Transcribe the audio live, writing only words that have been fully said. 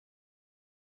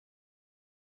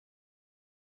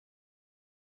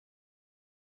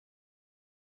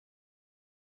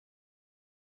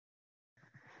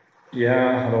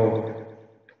Ja, hallo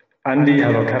Andi,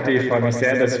 hallo Kathi, ich freue mich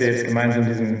sehr, dass wir jetzt gemeinsam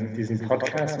diesen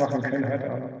Podcast machen können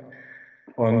heute Abend.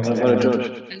 Und, hallo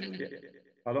George. Ja,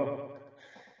 hallo.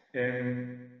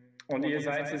 Und ihr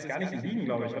seid jetzt gar nicht in Wien,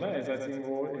 glaube ich, oder? Ihr seid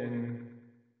irgendwo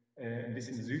ein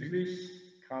bisschen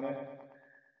südlich gerade.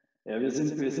 Ja, wir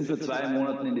sind vor 2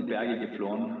 Monaten in die Berge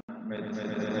geflohen.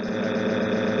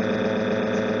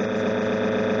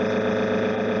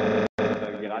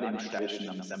 Gerade im Steirischen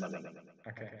am Semmering.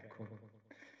 Okay, cool.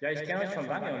 Ja, ich kenne euch schon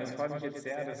lange und es freut mich jetzt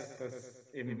sehr,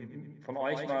 dass eben von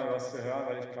euch mal was zu hören,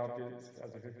 weil ich glaube,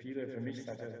 also für viele, für mich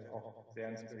seid ihr auch sehr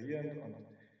inspirierend und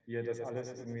wie ihr das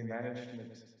alles irgendwie managt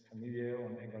mit Familie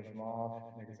und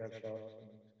Engagement in der Gesellschaft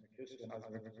und in der Kirche und alles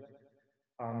Mögliche.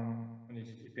 Und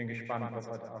ich bin gespannt, was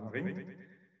heute Abend bringt.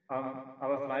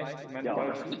 Aber vielleicht, ich meine,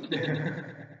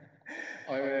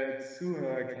 eure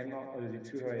Zuhörer kennen, also die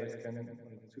Zuhörer jetzt kennen,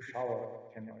 oder die Zuschauer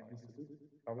kennen euch nicht so gut,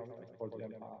 glaube ich. Vielleicht wollt ihr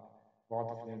ein paar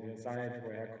Worte von wer ihr seid,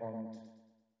 woher ihr kommt.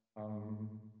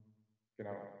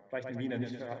 Genau, vielleicht in Wiener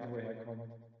nicht verraten, woher ihr kommt.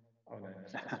 Aber nein.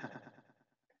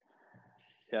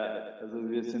 Ja, also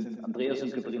wir sind Andreas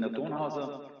und Katharina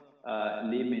Thonhauser,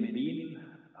 leben in Wien,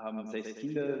 haben 6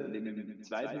 Kinder, leben im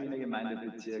 2. Wiener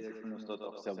Gemeindebezirk, fühlen uns dort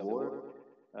auch sehr wohl,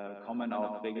 kommen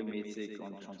auch regelmäßig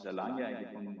und schon sehr lange,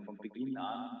 eigentlich von Beginn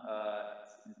an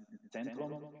ins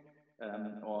Zentrum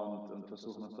und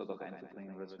versuchen uns dort auch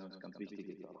einzubringen, weil es für uns ganz wichtig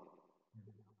ist auch.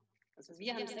 Also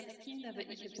wir haben 6 Kinder, aber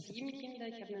ich habe 7 Kinder.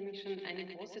 Ich habe nämlich schon eine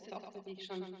große Tochter, die ich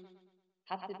schon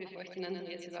hatte, bevor ich den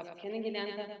Andreas überhaupt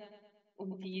kennengelernt habe.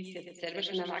 Und die ist jetzt selber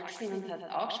schon erwachsen und hat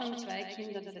auch schon 2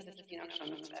 Kinder. Das heißt, ich bin auch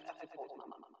schon zweifache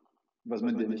Großmama. Was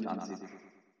man dir nicht ansieht.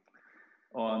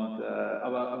 Und,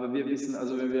 aber wir wissen,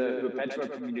 also wenn wir über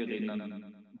Patchwork-Familie reden,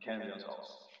 dann kennen wir uns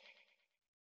aus.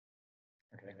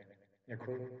 Okay, ja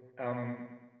cool.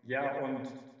 Ja,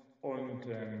 und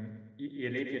ihr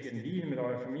lebt jetzt in Wien mit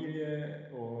eurer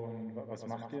Familie und was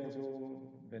macht ihr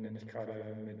so, wenn ihr nicht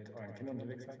gerade mit euren Kindern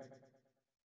unterwegs seid?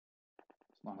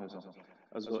 Das machen wir so.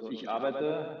 Also ich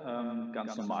arbeite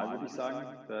ganz normal, würde ich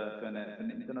sagen, für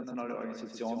eine internationale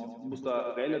Organisation. Muss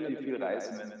da relativ viel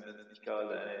reisen, wenn es nicht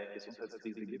gerade eine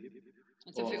Gesundheitskrise gibt.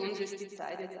 Also für uns ist die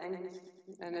Zeit jetzt eigentlich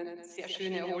eine sehr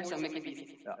schöne, erholsame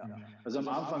gewesen. Ja. Also am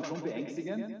Anfang schon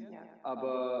beängstigend,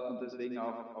 aber und deswegen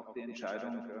auch die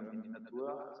Entscheidung in die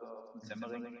Natur, also aus dem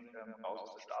Semmering raus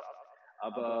aus der Stadt.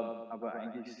 Aber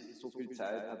eigentlich so viel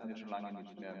Zeit hatten wir schon lange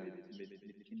nicht mehr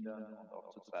mit Kindern und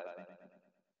auch zu zweit.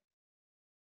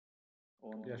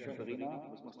 Und ja,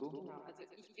 Katharina, was machst du? Genau, also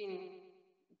ich bin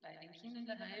bei den Kindern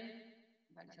daheim,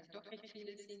 weil es halt doch recht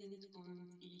viele sind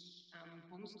und ich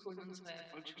homeschool unsere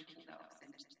Volksschulkinder auch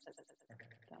selbst.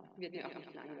 Da wird mir auch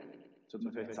nicht langweilig. Sollte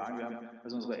man vielleicht sagen, wir haben,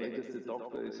 also unsere älteste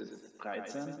Tochter ist jetzt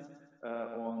 13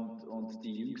 und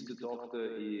die jüngste Tochter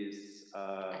ist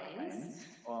 1.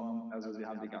 Also wir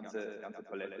haben die ganze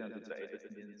Palette und die 2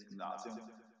 Ältesten gehen ins Gymnasium.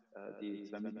 Die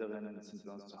 2 Mittlerinnen sind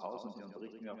bei uns zu Hause und die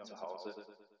unterrichten wir auch zu Hause.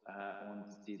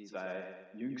 Und die 2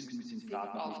 Jüngsten sind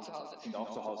auch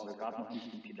zu Hause, aber gerade noch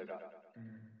nicht im Kindergarten.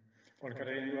 Und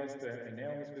Katharina, du hast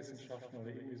Ernährungswissenschaften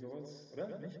oder irgendwie sowas,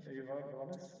 oder? Nicht? Wie war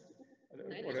das?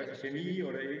 Oder Chemie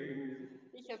oder irgendwie?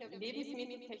 Ich habe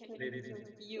Lebensmitteltechnologie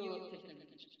und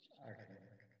Biotechnologie. Okay.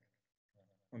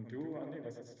 Und du, Andi,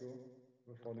 was hast du,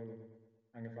 bevor du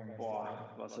angefangen hast?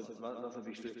 Boah, was habe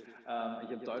ich studiert? Ich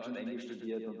habe Deutsch und Englisch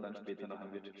studiert und dann später noch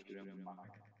ein Wirtschaftsstudium gemacht.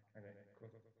 Okay,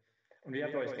 cool. Und wie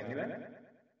habt ihr euch kennengelernt?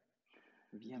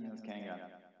 Wie haben wir uns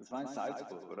kennengelernt? Das war in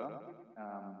Salzburg, oder?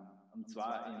 Und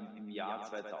zwar im Jahr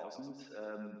 2000.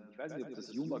 Ich weiß nicht, ob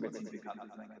das You-Magazin bekannt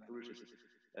ist, ein katholisches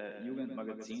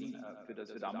Jugendmagazin, für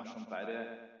das wir damals schon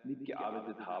beide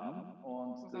mitgearbeitet haben.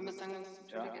 Und kann man sagen, dass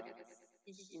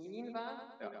ich in Wien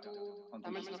war und du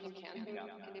damals noch in Kärnten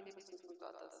gelebt hast und du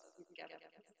dort mitgearbeitet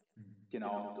hast.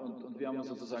 Genau, und wir haben uns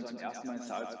sozusagen zum ersten Mal in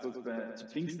Salzburg zu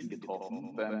Pfingsten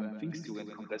getroffen, beim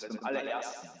Pfingstjugendkongress, beim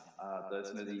allerersten. Da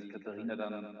ist mir die Katharina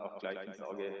dann auch gleich ins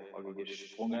Auge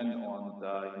gesprungen und ich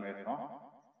habe mir gedacht,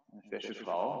 eine fesche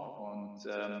Frau. Und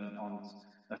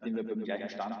nachdem wir beim gleichen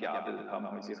Stand gearbeitet haben,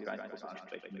 habe ich sie auch gar nicht groß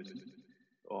ansprechen müssen.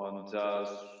 Und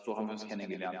so haben wir uns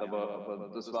kennengelernt. Aber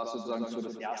das war sozusagen so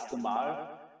das erste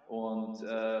Mal und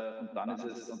dann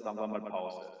war mal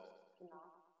Pause. Genau.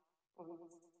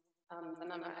 Und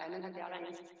dann haben wir 1,5 Jahre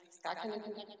eigentlich gar keinen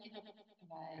Kontakt gehabt,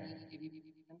 weil eben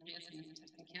Andreas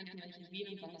in Kärnten war, ich in Wien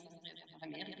und dann ist Andreas nach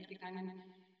Amerika gegangen,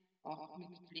 auch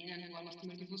mit Plänen, wo er nicht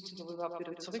mehr gewusst hat, ob er überhaupt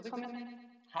wieder zurückkommen will.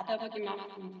 Hat er aber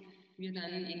gemacht und wie er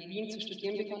dann in Wien zu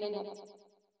studieren begonnen hat,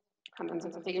 haben wir uns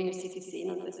auch regelmäßig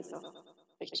gesehen und es ist auch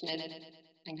recht schnell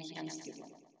eigentlich ernst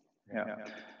geworden. Ja.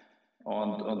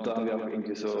 Und da haben wir auch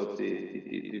irgendwie so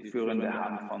die führende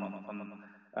Hand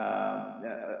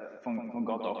von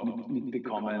Gott auch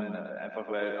mitbekommen, einfach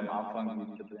weil am Anfang, wie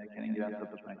ich Katharina kennengelernt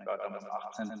habe, ich war damals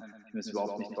 18, ich mir das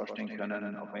überhaupt nicht vorstellen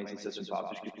können, auch wenn ich sie sehr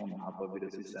sympathisch gefunden habe, aber wie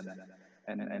das ist,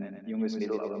 ein junges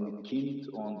Mädel, aber mit Kind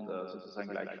und sozusagen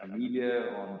gleich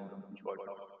Familie und ich wollte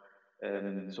noch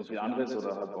so viel anderes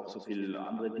oder habe auch so viele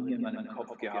andere Dinge in meinem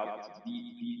Kopf gehabt,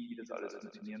 wie das alles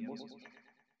funktionieren muss.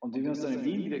 Und wie wir uns dann in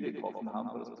Wien wieder getroffen haben,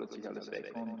 war das plötzlich alles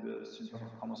weg und wir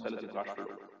haben uns relativ rasch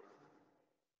verloren.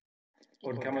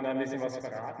 Und kann man da ein bisschen was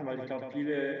verraten? Weil ich glaube,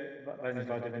 viele, weiß nicht,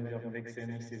 Leute, wenn sie auf dem Weg sind,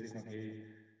 nicht, sie wissen, okay,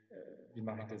 wie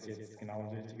mache ich das jetzt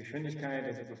genau in die Geschwindigkeit,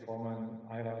 also bevor man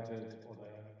heiratet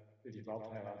oder will ich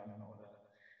überhaupt heiraten oder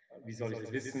wie soll ich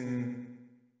das wissen?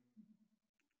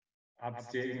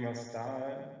 Habt ihr irgendwas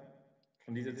da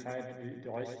von dieser Zeit, die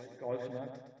euch geholfen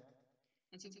hat?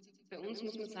 Also bei uns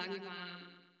muss man sagen,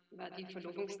 war die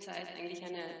Verlobungszeit eigentlich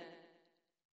eine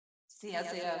sehr,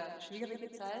 sehr schwierige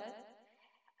Zeit.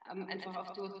 Einfach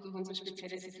auch durch unsere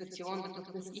spezielle Situation,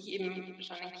 dadurch, dass ich eben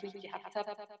schon ein Kind gehabt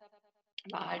habe,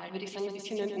 war halt, würde ich sagen, ein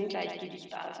bisschen ein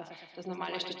Ungleichgewicht da. Also das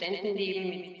normale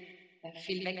Studentenleben mit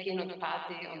viel Weggehen und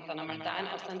Party und dann einmal da ein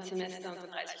Auslandssemester und dann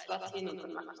reise ich dorthin und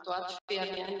dann mache ich dort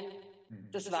Ferien.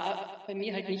 Das war bei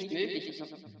mir halt nicht möglich.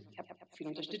 Also ich habe viel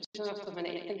Unterstützung auch von meinen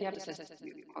Eltern gehabt. Das heißt,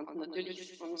 wir konnten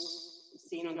natürlich uns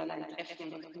sehen und allein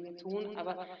treffen und Dinge tun,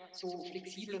 aber so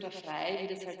flexibel oder frei, wie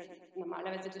das halt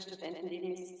normalerweise das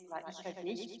Studentenleben ist, war ich halt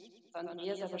nicht.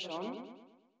 Andreas aber schon.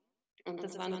 Und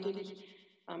das war natürlich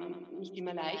nicht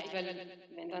immer leicht, weil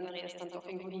wenn der Andreas dann doch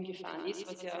irgendwo hingefahren ist,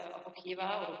 was ja auch okay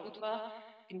war oder gut war,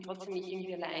 bin trotzdem nicht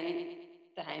irgendwie allein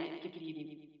daheim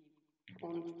geblieben.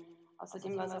 Und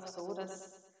außerdem war es auch so,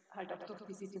 dass halt auch durch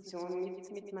die Situation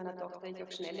mit meiner Tochter ich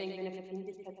auch schnell irgendwie eine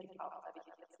Verbindlichkeit gebraucht habe.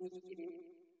 Ich habe jetzt nicht eben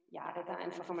Jahre da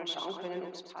einfach einmal schauen können,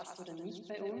 ob es passt oder nicht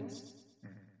bei uns.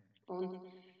 Und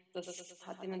das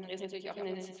hat den Andreas natürlich auch in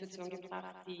eine Situation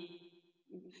gebracht, die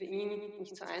für ihn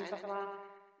nicht so einfach war.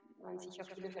 Waren sicher auch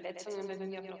viele Verletzungen bei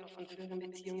mir auch noch von früheren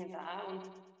Beziehungen da. Und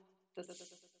das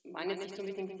waren jetzt nicht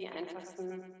unbedingt die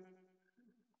einfachste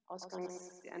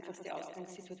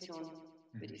Ausgangssituation,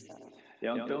 würde ich sagen.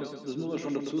 Ja, und bei uns, das muss man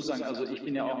schon dazu sagen, also ich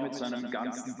bin ja auch mit so einem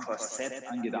ganzen Korsett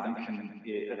an Gedanken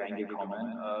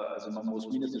reingekommen. Also man muss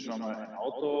mindestens schon mal ein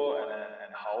Auto,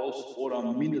 ein Haus oder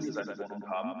mindestens eine Wohnung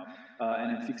haben,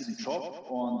 einen fixen Job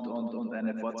und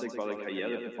eine vorzeigbare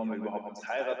Karriere, bevor man überhaupt ans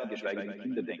Heiraten, geschweige denn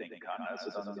Kinder denken kann. Also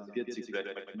dann mit 40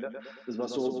 vielleicht mal Kinder. Das war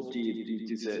so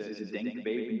diese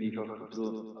Denkwelten, die ich auch ein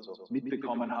bisschen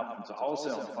mitbekommen habe von zu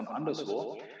Hause und von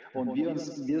anderswo. Und wir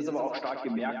das aber auch stark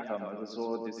gemerkt haben, also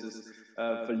so dieses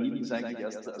Verlieben ist eigentlich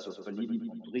erst, also Verlieben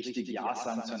und richtig Ja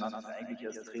sagen zueinander ist eigentlich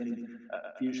erst drin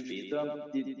viel später.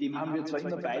 Dem haben wir zwar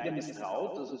immer beide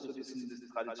misstraut, also so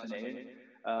diesen traditionellen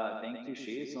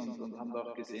Denkklischees und haben da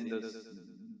auch gesehen, dass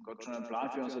Gott schon einen Plan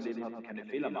für unser Leben hat und keine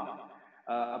Fehler macht.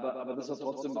 Aber das war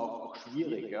trotzdem auch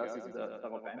schwierig, ja, sich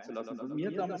darauf einzulassen. Und mir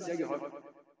hat damals sehr geholfen,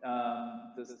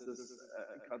 dass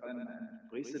gerade ein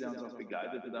Priester, der uns auch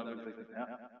begleitete, da gesagt hat,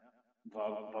 ja,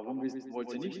 warum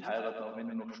wollt ihr nicht heiraten, auch wenn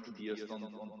du noch studierst und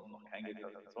noch kein Geld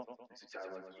hast? Und so. Ich sage,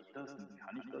 ja, aber geht das? Und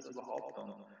kann ich das überhaupt?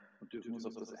 Und dürfen wir uns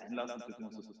auf das einlassen? Dürfen wir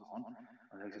uns das trauen?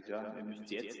 Und er hat gesagt, ja, ihr müsst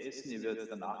jetzt essen, ihr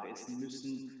werdet danach essen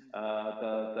müssen.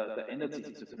 Da ändert sich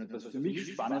nicht so viel. Und was für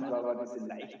mich spannend war diese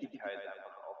Leichtigkeit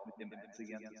einfach auch mit dem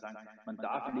Einzugehen zu sagen, man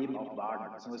darf Leben auch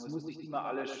wagen. Also es muss nicht immer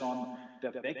alles schon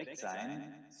perfekt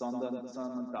sein, sondern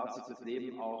man darf sich das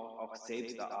Leben auch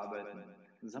selbst erarbeiten.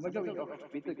 Das haben wir, glaube ich, auch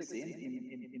später gesehen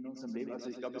in unserem Leben. Also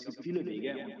ich glaube, es gibt viele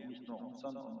Wege und nicht nur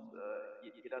unseren und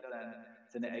jeder hat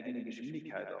seine eigene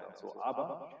Geschwindigkeit auch und so.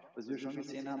 Aber was wir schon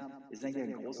gesehen haben, ist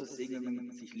eigentlich ein großer Segen, wenn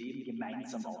man sich Leben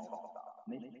gemeinsam aufbauen darf.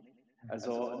 Nicht?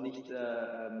 Also nicht,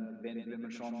 wenn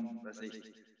man schon, weiß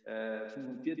ich,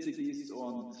 45 ist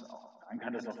und dann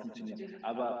kann das noch funktionieren.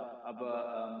 Aber wenn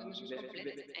man schon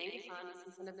komplett eingefahren ist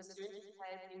in seiner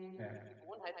Persönlichkeit, in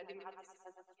Gewohnheiten, die man hat, ist es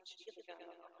einfach viel schwieriger,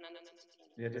 aufeinander zuzugehen.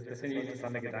 Ja, das finde ich ein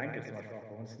interessanter Gedanke, zum Beispiel auch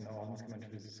bei uns in der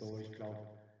Ordensgemeinschaft ist es so, ich glaube,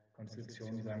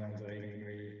 Konstitutionen sagen unsere Regeln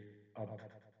irgendwie ab,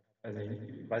 also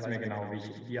ich weiß nicht mehr genau,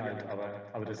 wie alt,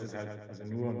 aber das ist halt also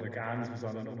nur unter ganz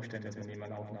besonderen Umständen, dass man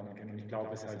jemanden aufnehmen kann. Und ich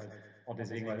glaube, es ist halt auch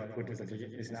deswegen, weil gut, das ist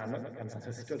natürlich ein bisschen eine ganz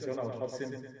andere Situation, aber trotzdem,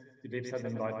 du lebst halt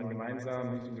mit den Leuten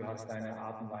gemeinsam nicht und du hast deine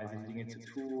Art und Weise, die Dinge zu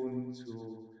tun,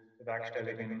 zu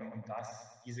bewerkstelligen und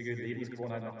diese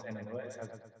Lebensgewohnheiten noch zu ändern, oder? Ist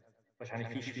halt wahrscheinlich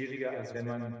viel schwieriger, als wenn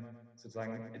man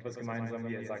sozusagen etwas gemeinsam,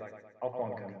 wie ihr sagt,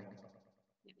 aufbauen kann.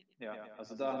 Ja,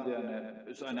 also da haben wir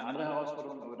ist eine andere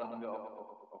Herausforderung, aber da haben wir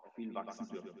auch viel wachsen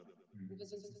dürfen. Und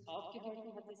was uns auch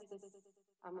geholfen hat, ist, dass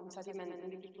uns hat eben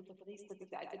ein wirklich guter Priester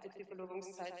begleitet durch die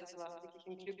Verlobungszeit. Das war wirklich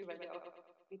ein Glück, weil der auch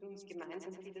mit uns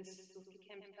gemeinsam vieles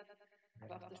durchgekämpft hat.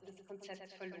 aber auch das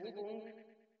Konzept Verlobung,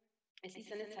 es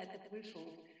ist eine Zeit der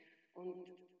Prüfung und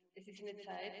es ist eine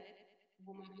Zeit,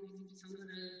 wo man diesen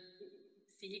besonderen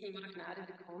Segen oder Gnade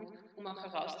bekommt, um auch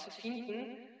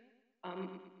herauszufinden,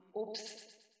 ob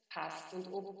es passt und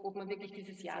ob man wirklich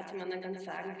dieses Ja zum anderen dann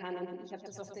sagen kann. Und ich habe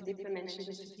das oft erlebt bei Menschen,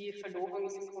 dass für die Verlobung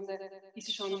ist im Grunde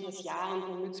ist schon das Ja und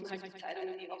dann nutzt man halt die Zeit,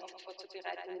 um die Hochzeit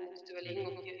vorzubereiten und zu überlegen,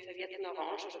 ob die Servietten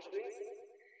orange oder grün sind.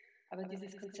 Aber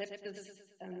dieses Konzept, dass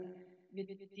wir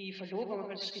die Verlobung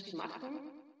als Schritt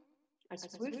machen, als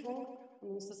Prüfung und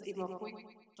uns das eben auch ruhig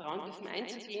trauen dürfen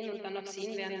einzugehen und dann auch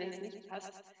sehen werden, wenn es nicht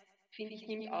passt, finde ich,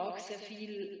 nimmt auch sehr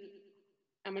viel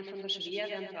einmal von der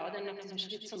Schwere an Trau dann noch diesen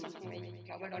Schritt zu machen, weil ich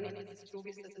glaube halt auch nicht, dass es klug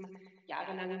ist, dass man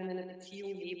jahrelang in einer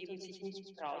Beziehung lebt und sich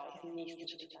nicht traut, diesen nächsten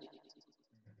Schritt dann zu machen.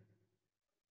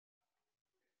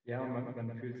 Ja, und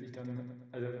man fühlt sich dann,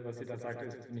 also was sie da sagt,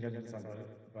 ist finde ich halt interessant,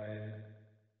 weil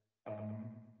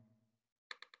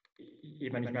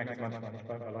ich merke das manchmal nicht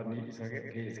bei Leuten, die sagen,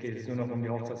 okay, jetzt geht es nur noch um die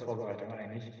Hochzeitsvorbereitung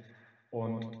eigentlich.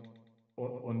 Und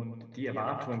die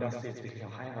Erwartung, dass du jetzt wirklich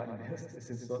auch heiraten wirst,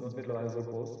 ist uns mittlerweile so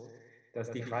groß,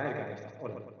 dass die Freiheit gar nicht da,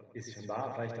 oder ist schon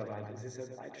da, vielleicht, aber halt, es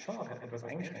ist halt schon auch etwas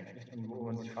eingeschränkt, nicht? Und wo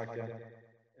man sich fragt, ja,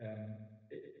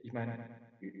 ich meine,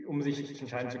 um sich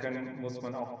entscheiden zu können, muss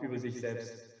man auch über sich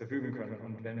selbst verfügen können.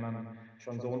 Und wenn man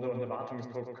schon so unter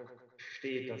Erwartungsdruck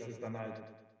steht, dass es dann halt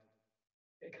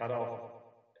gerade auch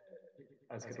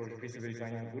als katholischer Priester würde ich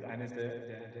sagen, ja gut, eines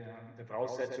der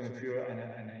Voraussetzungen für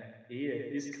eine Ehe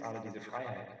ist gerade diese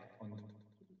Freiheit. Und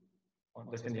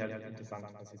das finde ich halt interessant,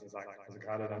 was sie so sagt. Also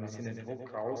gerade da ein bisschen den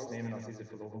Druck rausnehmen aus dieser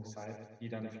Verlobungszeit, die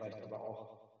dann vielleicht aber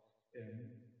auch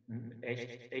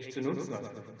echt zu nutzen als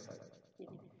Prüfungszeit.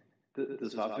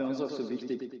 Das war für uns auch so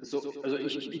wichtig. Also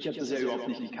ich habe das ja überhaupt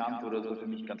nicht gekannt oder das war für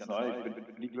mich ganz neu.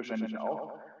 Liegt wahrscheinlich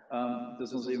auch,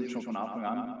 dass uns eben schon von Anfang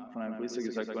an von einem Priester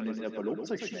gesagt worden ist, ja,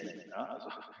 verlobt euch schnell. Ja, also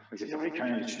ich sage, ja, ich kann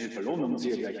ja nicht schnell verloben, dann muss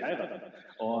ich ja gleich heiraten.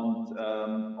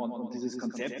 Und dieses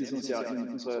Konzept ist uns ja in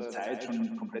unserer Zeit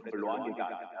schon komplett verloren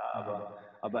gegangen. Ja,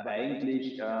 aber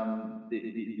eigentlich,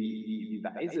 wie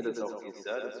weise das auch ist,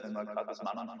 ja, dass wenn man gerade als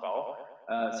Mann und Frau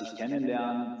sich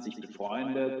kennenlernt, sich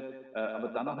befreundet, aber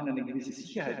dann auch in eine gewisse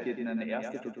Sicherheit geht, in eine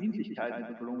erste Verbindlichkeit mit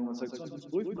der Verlobung, wo man sagt, so, jetzt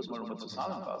prüfen wir es mal, ob wir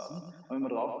zusammenpassen. Und wenn wir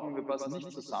draufkommen, wir passen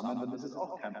nicht zusammen, dann ist es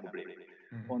auch kein Problem.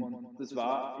 Und das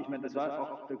war, ich meine, das war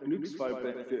auch der Glücksfall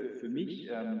für mich,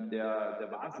 der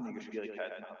wahnsinnige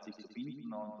Schwierigkeiten hat, sich zu binden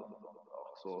und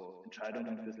auch so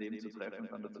Entscheidungen fürs Leben zu treffen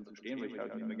und dann dazu zu stehen, weil ich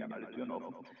halte mir immer gerne alle Türen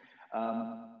offen.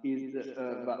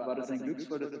 War das ein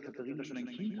Glücksfall, dass die Katharina schon ein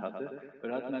Kind hatte, weil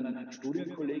da hat mein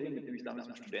Studienkollege, mit dem ich damals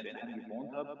im Studentenheim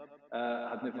gewohnt habe,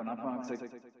 hat mir von Anfang an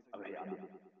gesagt, aber hey Andi,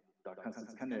 da kannst du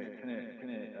jetzt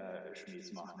keine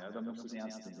Schmähs machen, ja? Da musst du es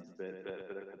ernst nehmen. Bei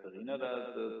der Katharina,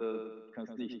 da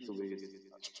kannst du nicht so wie es.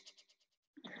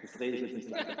 Das rede ich jetzt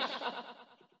nicht weiter.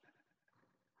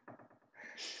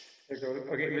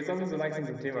 Okay, wir sollen so langsam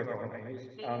zum Thema kommen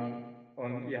eigentlich.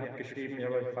 Und ihr habt geschrieben, ihr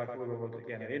habt euch gefragt, worüber wollt ihr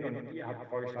gerne reden und ihr habt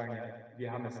vorgeschlagen, ja,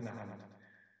 wir haben es in der Hand.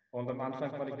 Und am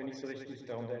Anfang konnte ich mir nicht so richtig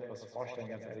darunter etwas vorstellen,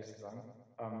 ganz ehrlich zu sagen.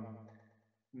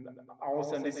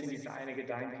 Außer ein bisschen dieser eine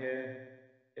Gedanke,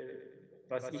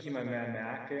 was ich immer mehr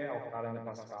merke, auch gerade in der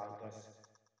Pastoral,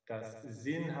 dass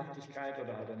Sinnhaftigkeit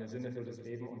oder halt eine sinnvolles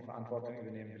Leben und Verantwortung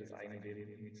übernehmen für das eigene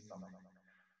Leben irgendwie zusammenhängt.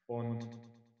 Und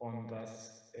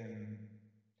das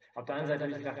auf der einen Seite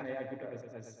habe ich gedacht, naja gut,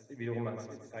 wiederum als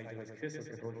Christ, als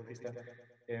katholischer Priester,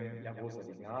 ja, wo ist da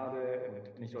die Gnade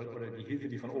und nicht, oder die Hilfe,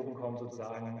 die von oben kommt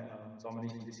sozusagen, soll man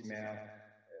nicht ein bisschen mehr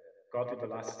Gott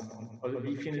überlassen? Und, also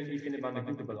wie findet man eine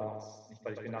gute Balance? Nicht,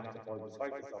 weil ich bin nach der voll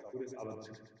überzeugt, dass es auch gut ist, aber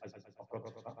also auf Gott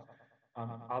zu vertrauen.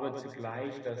 Aber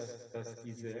zugleich, dass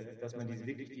man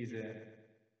wirklich diese,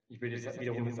 ich würde jetzt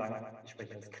wiederum sagen, ich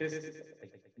spreche als Christ,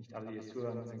 nicht alle, die es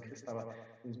zuhören, sind Christen, aber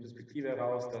von der Perspektive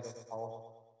heraus, dass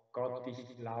auch Gott dich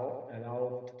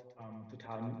erlaubt,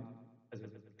 total, also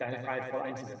deine Freiheit voll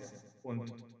einzusetzen.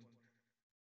 Und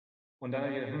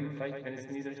dann vielleicht, wenn es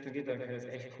in diese Richtung geht, dann könnte es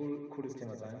echt cooles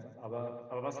Thema sein. Aber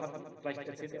was vielleicht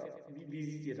erzählt ihr, wie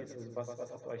seht ihr das? Also was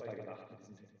habt ihr euch da gedacht mit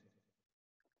diesem Thema?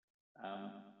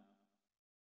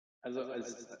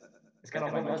 Es kann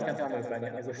auch was ganz anderes sein,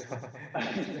 ja. Also,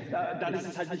 dann ist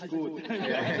es halt nicht gut. Wir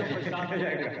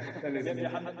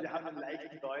haben einen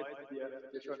leichten Deut,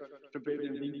 der schon Baby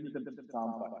im Link mit dem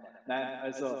Zaunfall. Nein,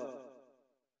 also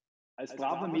als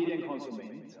braver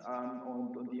Medienkonsument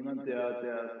und jemand,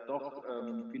 der doch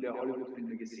viele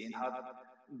Hollywood-Filme gesehen hat,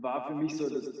 war für mich so,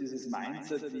 dass dieses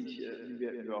Mindset, wie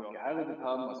wir auch geheiratet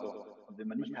haben, also und wenn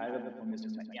man nicht heiratet, von mir so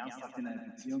wenn man ernsthaft in eine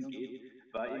Beziehung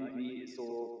geht, war irgendwie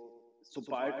so,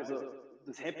 sobald, also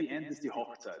das Happy End ist die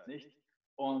Hochzeit, nicht?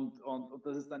 Und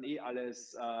das ist dann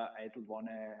alles eitel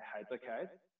Wonne,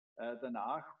 Heiterkeit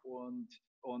danach. Und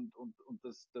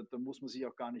da muss man sich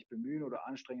auch gar nicht bemühen oder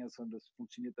anstrengen, sondern das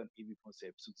funktioniert dann wie von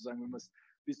selbst. Sozusagen, wenn man es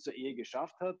bis zur Ehe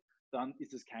geschafft hat, dann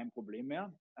ist es kein Problem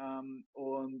mehr.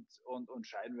 Und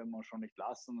scheiden werden wir schon nicht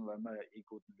lassen, weil wir ja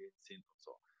guten Willens sind und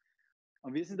so.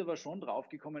 Und wir sind aber schon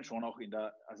draufgekommen, schon auch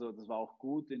also das war auch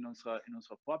gut in unserer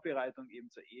Vorbereitung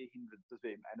eben zur Ehe hin, dass wir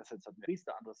eben einerseits hatten wir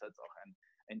Priester, andererseits auch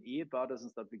ein Ehepaar, das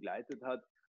uns da begleitet hat.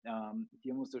 Die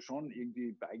haben uns da schon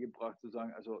irgendwie beigebracht zu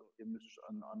sagen, also ihr müsst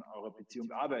an eurer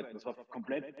Beziehung arbeiten. Das war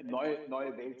komplett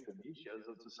neue Welt für mich,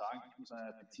 also zu sagen, ich muss an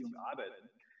einer Beziehung arbeiten.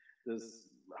 Das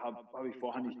habe ich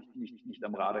vorher nicht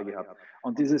am Radar gehabt.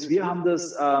 Und dieses Wir haben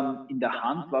das in der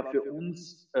Hand war für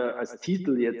uns als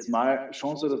Titel jetzt mal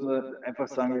schon so, dass wir einfach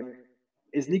sagen,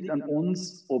 es liegt an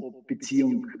uns, ob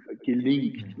Beziehung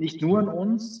gelingt. Nicht nur an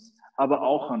uns, aber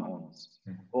auch an uns.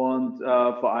 Und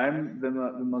vor allem, wenn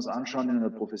wir uns anschauen in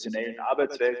einer professionellen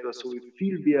Arbeitswelt oder so, wie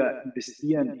viel wir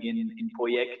investieren in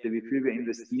Projekte, wie viel wir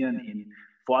investieren in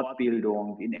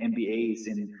Fortbildung, in MBAs,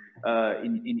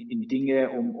 in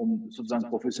Dinge, um sozusagen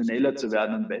professioneller zu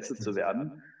werden und besser zu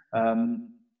werden.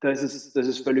 Das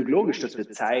ist völlig logisch, dass wir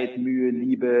Zeit, Mühe,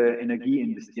 Liebe, Energie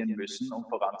investieren müssen, um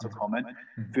voranzukommen.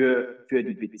 Für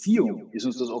die Beziehung ist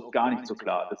uns das oft gar nicht so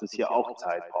klar, dass es hier auch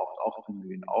Zeit braucht, auch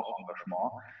Bemühen, auch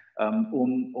Engagement,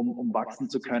 um wachsen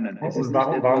zu können. Und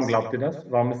warum glaubt ihr das?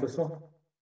 Warum ist das so?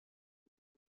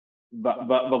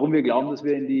 Warum wir glauben, dass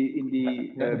wir in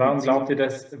die warum glaubt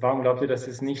ihr, dass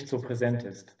es nicht so präsent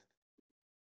ist?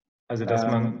 Also, dass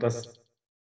man das.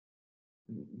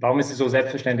 Warum ist es so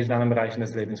selbstverständlich in anderen Bereichen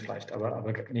des Lebens vielleicht,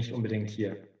 aber nicht unbedingt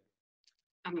hier?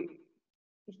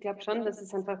 Ich glaube schon, dass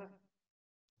es einfach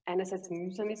einerseits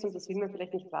mühsam ist und das will man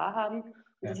vielleicht nicht wahrhaben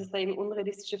und dass es da eben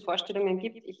unrealistische Vorstellungen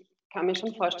gibt. Ich kann mir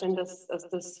schon vorstellen, dass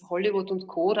das Hollywood und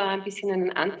Co. da ein bisschen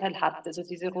einen Anteil hat. Also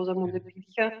diese Rosamunde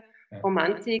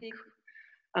Pilcher-Romantik.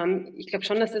 Ich glaube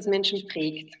schon, dass das Menschen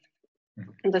prägt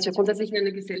und dass wir grundsätzlich in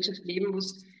einer Gesellschaft leben, wo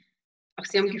es auch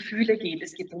sehr um Gefühle geht.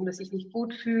 Es geht darum, dass ich mich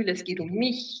gut fühle, es geht um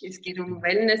mich, es geht um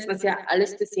Wellness, was ja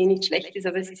alles per se nicht schlecht ist,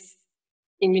 aber es ist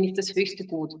irgendwie nicht das höchste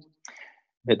Gut.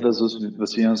 Etwas,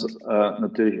 was wir uns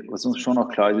natürlich, was uns schon auch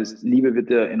klar ist, Liebe wird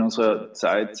ja in unserer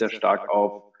Zeit sehr stark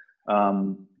auf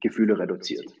Gefühle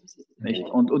reduziert. Nicht?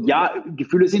 Und ja,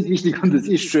 Gefühle sind wichtig und es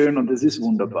ist schön und es ist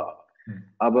wunderbar.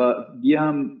 Aber wir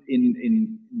haben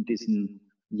in diesen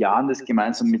Jahren des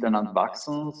gemeinsamen Miteinander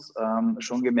Wachsens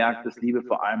schon gemerkt, dass Liebe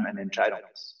vor allem eine Entscheidung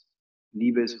ist.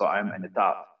 Liebe ist vor allem eine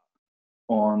Tat.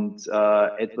 Und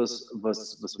etwas,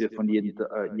 was wir von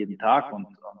jeden Tag und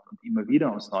immer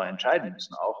wieder uns neu entscheiden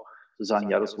müssen, auch zu sagen,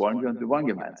 ja, das wollen wir und wir wollen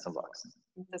gemeinsam wachsen.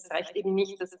 Das reicht eben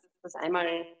nicht, das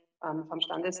einmal vom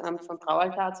Standesamt, vom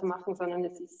Traualtar zu machen, sondern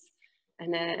es ist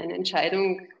eine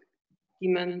Entscheidung, die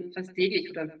man fast täglich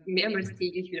oder mehrmals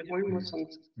täglich wiederholen muss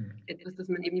und etwas, das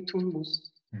man eben tun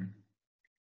muss.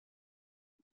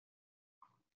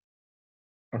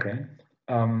 Okay.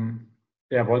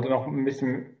 Wollte noch ein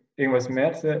bisschen irgendwas mehr,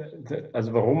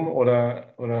 also warum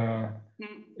oder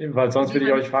weil sonst würde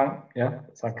ich euch fragen, ja,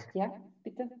 sag. Ja,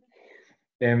 bitte.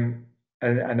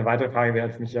 Eine weitere Frage wäre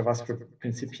jetzt mich ja, was für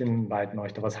Prinzipien leiten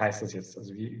euch da, was heißt das jetzt,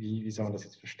 also wie soll man das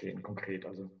jetzt verstehen, konkret,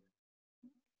 also?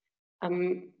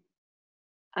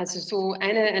 Also so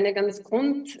eine ganz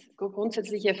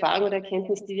grundsätzliche Erfahrung oder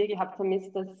Erkenntnis, die wir gehabt haben,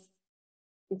 ist, dass,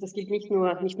 und das gilt nicht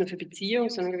nur für Beziehung,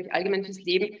 sondern glaube ich allgemein fürs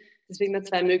Leben, dass wir immer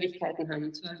zwei Möglichkeiten haben.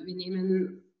 Und zwar, wir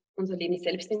nehmen unser Leben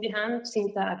selbst in die Hand,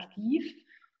 sind da aktiv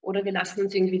oder wir lassen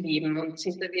uns irgendwie leben und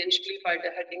sind da wie ein Spielball,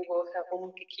 der halt irgendwo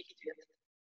herumgekickt wird.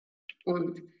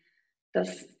 Und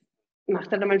das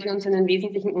macht halt einmal für uns einen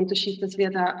wesentlichen Unterschied, dass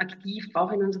wir da aktiv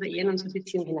auch in unsere Ehe, in unsere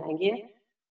Beziehung hineingehen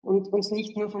und uns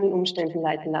nicht nur von den Umständen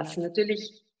leiten lassen.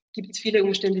 Natürlich gibt es viele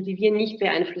Umstände, die wir nicht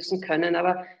beeinflussen können,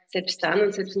 aber selbst dann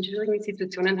und selbst in schwierigen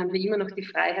Situationen haben wir immer noch die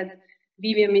Freiheit,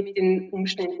 wie wir mit den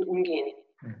Umständen umgehen.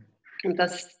 Und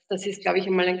das ist, glaube ich,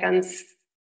 einmal eine ganz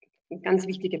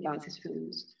wichtige Basis für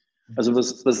uns. Also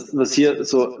was hier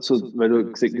so, weil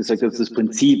du gesagt hast, das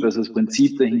Prinzip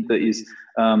dahinter ist,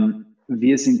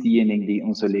 wir sind diejenigen, die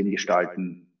unser Leben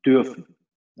gestalten dürfen.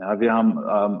 Ja, wir haben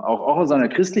auch aus einer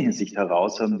christlichen Sicht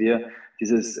heraus haben wir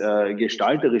dieses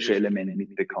gestalterische Element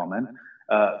mitbekommen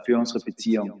für unsere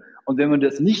Beziehung. Und wenn wir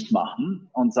das nicht machen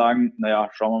und sagen, naja,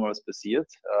 schauen wir mal, was passiert,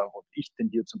 und ich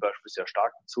tendiere zum Beispiel sehr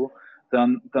stark dazu,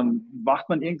 dann wacht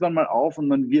man irgendwann mal auf und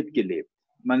man wird gelebt.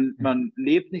 Man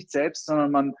lebt nicht selbst,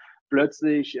 sondern man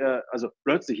plötzlich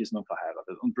ist man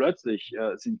verheiratet und plötzlich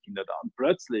sind Kinder da und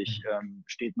plötzlich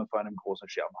steht man vor einem großen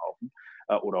Scherbenhaufen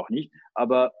oder auch nicht.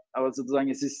 Aber sozusagen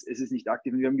es ist nicht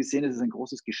aktiv und wir haben gesehen, es ist ein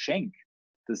großes Geschenk,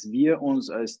 dass wir uns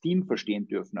als Team verstehen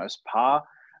dürfen, als Paar,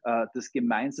 das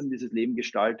gemeinsam dieses Leben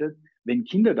gestaltet. Wenn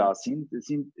Kinder da sind, es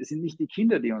sind nicht die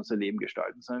Kinder, die unser Leben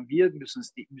gestalten, sondern wir müssen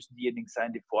diejenigen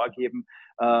sein, die vorgeben,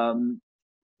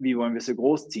 wie wollen wir sie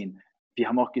großziehen. Wir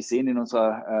haben auch gesehen in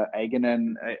unserer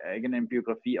eigenen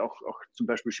Biografie auch zum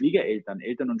Beispiel Schwiegereltern,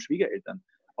 Eltern und Schwiegereltern.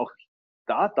 Auch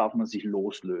da darf man sich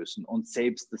loslösen und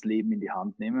selbst das Leben in die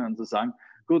Hand nehmen und zu sagen,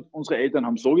 gut, unsere Eltern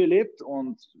haben so gelebt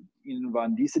und ihnen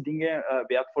waren diese Dinge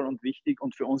wertvoll und wichtig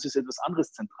und für uns ist etwas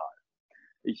anderes zentral.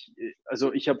 Ich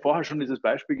habe vorher schon dieses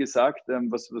Beispiel gesagt,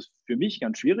 was für mich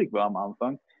ganz schwierig war am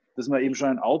Anfang, dass man eben schon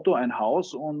ein Auto, ein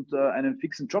Haus und einen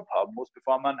fixen Job haben muss,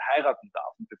 bevor man heiraten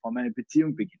darf und bevor man eine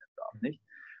Beziehung beginnen darf, nicht?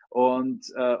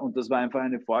 Und das war einfach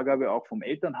eine Vorgabe auch vom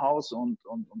Elternhaus und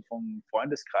vom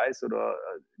Freundeskreis oder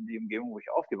in die Umgebung, wo ich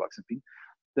aufgewachsen bin,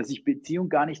 dass ich Beziehung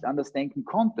gar nicht anders denken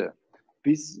konnte,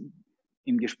 bis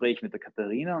im Gespräch mit der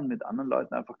Katharina und mit anderen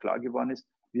Leuten einfach klar geworden ist,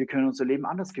 wir können unser Leben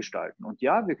anders gestalten. Und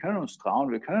ja, wir können uns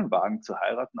trauen, wir können wagen zu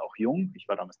heiraten, auch jung. Ich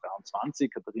war damals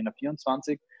 23, Katharina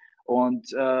 24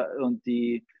 und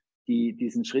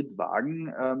diesen Schritt wagen,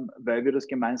 weil wir das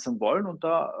gemeinsam wollen und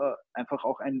da einfach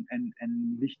auch ein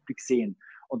Lichtblick sehen.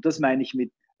 Und das meine ich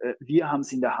mit, wir haben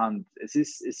es in der Hand. Es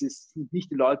sind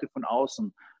nicht die Leute von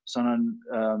außen,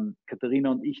 sondern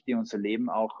Katharina und ich, die unser Leben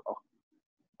auch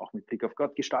mit Blick auf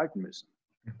Gott gestalten müssen.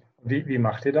 Wie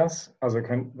macht ihr das? Also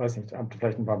weiß nicht, habt ihr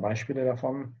vielleicht ein paar Beispiele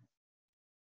davon?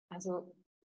 Also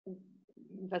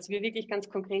was wir wirklich ganz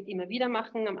konkret immer wieder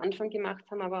machen, am Anfang gemacht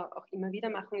haben, aber auch immer wieder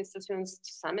machen, ist, dass wir uns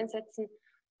zusammensetzen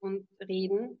und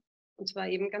reden und zwar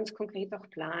eben ganz konkret auch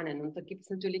planen. Und da gibt es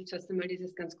natürlich zuerst einmal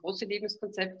dieses ganz große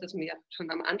Lebenskonzept, das wir schon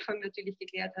am Anfang natürlich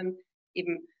geklärt haben,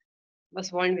 eben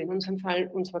was wollen wir? In unserem Fall,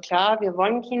 uns war klar, wir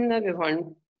wollen Kinder, wir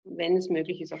wollen, wenn es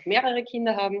möglich ist, auch mehrere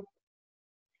Kinder haben.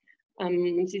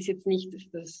 Uns ist jetzt nicht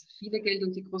das viele Geld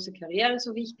und die große Karriere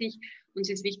so wichtig.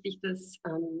 Uns ist wichtig, dass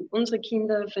unsere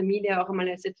Kinder, Familie auch einmal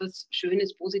als etwas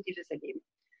Schönes, Positives erleben.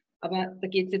 Aber da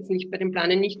geht es jetzt nicht bei den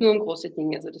Planen nicht nur um große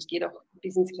Dinge. Also das geht auch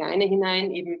bis ins Kleine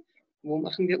hinein, eben wo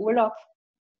machen wir Urlaub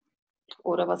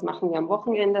oder was machen wir am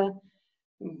Wochenende,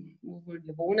 wo wollen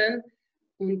wir wohnen.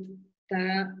 Und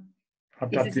da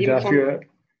habt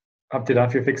ihr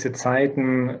dafür fixe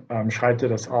Zeiten? Schreibt ihr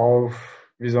das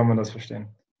auf? Wie soll man das verstehen?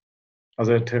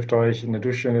 Also ihr trifft euch in der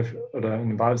Dusche oder in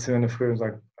dem Badezimmer in der Früh und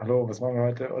sagt, hallo, was machen wir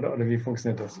heute? Oder wie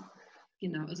funktioniert das?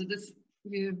 Genau, also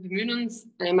wir bemühen uns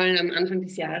einmal am Anfang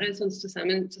des Jahres, uns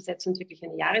zusammenzusetzen und wirklich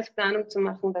eine Jahresplanung zu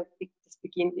machen. Das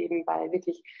beginnt eben bei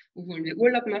wirklich, wo wollen wir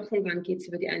Urlaub machen, wann geht es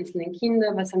über die einzelnen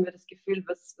Kinder, was haben wir das Gefühl,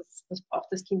 was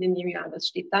braucht das Kind in dem Jahr, was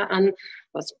steht da an,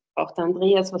 was braucht der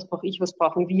Andreas, was brauche ich, was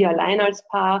brauchen wir allein als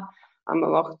Paar.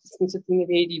 Aber auch das sind so Dinge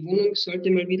wie die Wohnung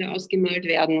sollte mal wieder ausgemalt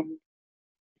werden.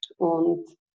 Und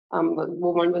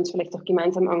wo wollen wir uns vielleicht auch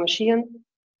gemeinsam engagieren.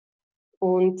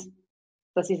 Und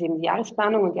das ist eben die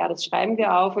Jahresplanung und ja, das schreiben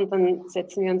wir auf und dann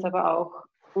setzen wir uns aber auch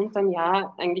unterm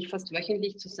Jahr eigentlich fast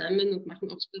wöchentlich zusammen und machen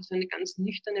auch so eine ganz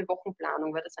nüchterne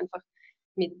Wochenplanung, weil das einfach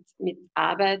mit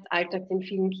Arbeit, Alltag, den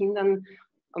vielen Kindern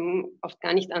oft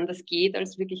gar nicht anders geht,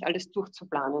 als wirklich alles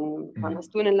durchzuplanen. Wann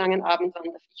hast du einen langen Abend,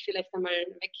 wann darf ich vielleicht einmal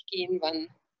weggehen, wann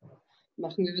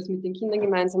machen wir was mit den Kindern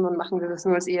gemeinsam und machen wir das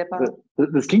nur als Ehepaar.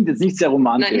 Das klingt jetzt nicht sehr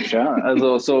romantisch, ja?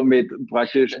 Also so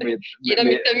jeder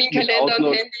mit Terminkalender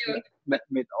und Handy und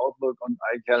mit Outlook und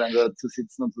iCalendar zu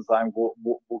sitzen und zu sagen,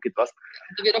 wo geht was.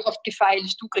 Da wird auch oft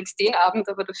gefeilt, du kriegst den Abend,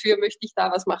 aber dafür möchte ich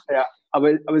da was machen. Ja,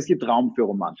 aber es gibt Raum für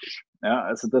romantisch. Ja,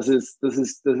 also das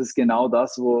ist genau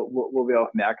das, wo wir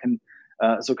auch merken,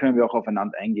 so können wir auch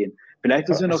aufeinander eingehen. Vielleicht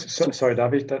müssen wir noch. Sorry,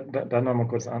 darf ich da noch mal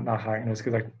kurz nachhaken? Du hast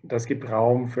gesagt, das gibt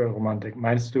Raum für Romantik.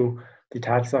 Meinst du, die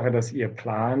Tatsache, dass ihr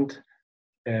plant,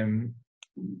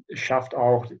 schafft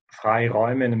auch freie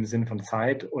Räume im Sinne von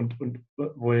Zeit und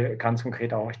wo ihr ganz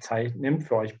konkret auch Zeit nimmt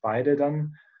für euch beide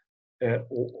dann?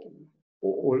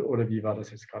 Oder wie war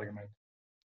das jetzt gerade gemeint?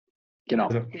 Genau.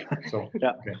 Also, so,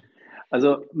 ja. Okay.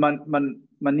 Also man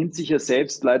nimmt sich ja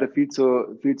selbst leider viel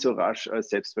zu rasch als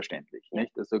selbstverständlich.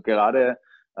 Nicht? Also gerade,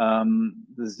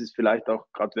 das ist vielleicht auch,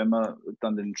 gerade wenn man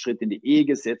dann den Schritt in die Ehe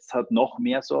gesetzt hat, noch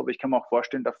mehr so, aber ich kann mir auch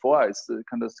vorstellen, davor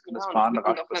kann das Fahren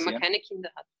rasch passieren. Wenn man keine Kinder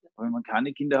hat. Wenn man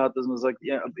keine Kinder hat, dass man sagt,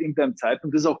 ja, ab irgendeinem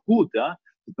Zeitpunkt, das ist auch gut, ja.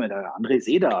 Der andere ist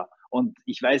da und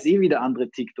ich weiß wie der andere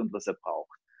tickt und was er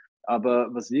braucht.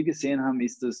 Aber was wir gesehen haben,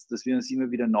 ist, dass wir uns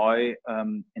immer wieder neu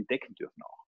entdecken dürfen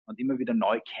auch und immer wieder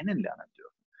neu kennenlernen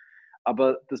dürfen.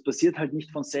 Aber das passiert halt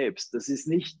nicht von selbst. Das ist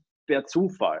nicht per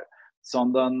Zufall,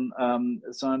 sondern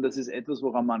das ist etwas,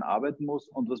 woran man arbeiten muss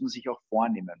und was man sich auch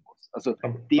vornehmen muss. Also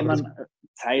dem man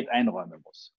Zeit einräumen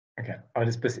muss. Okay, aber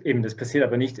das passiert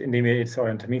aber nicht, indem ihr jetzt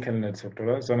euren Terminkalender zuckt,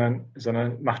 oder?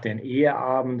 Sondern macht ihr einen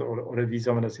Eheabend oder wie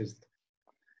soll man das jetzt?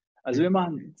 Also wir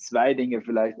machen 2 Dinge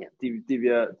vielleicht,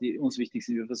 die uns wichtig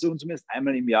sind. Wir versuchen zumindest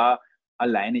einmal im Jahr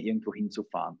alleine irgendwo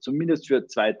hinzufahren. Zumindest für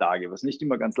 2 Tage, was nicht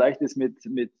immer ganz leicht ist mit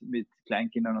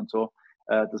Kleinkindern und so,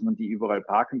 dass man die überall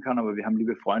parken kann. Aber wir haben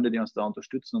liebe Freunde, die uns da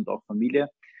unterstützen und auch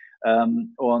Familie.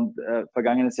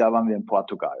 Vergangenes Jahr waren wir in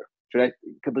Portugal. Vielleicht,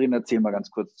 Katharina, erzähl mal ganz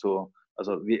kurz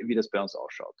wie das bei uns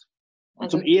ausschaut. Und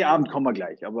zum Eheabend kommen wir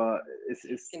gleich, aber es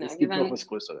gibt noch was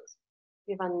Größeres.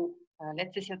 Wir waren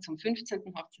letztes Jahr zum 15.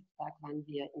 Hochzeitstag waren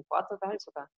wir in Portugal,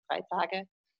 sogar 3 Tage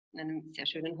in einem sehr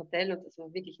schönen Hotel und das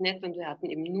war wirklich nett und wir hatten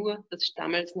eben nur das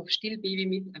damals noch Stillbaby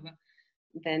mit, aber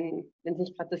wenn es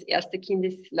nicht gerade das erste Kind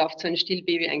ist, läuft so ein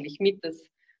Stillbaby eigentlich mit, das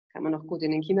kann man noch gut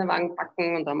in den Kinderwagen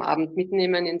packen und am Abend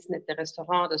mitnehmen ins nette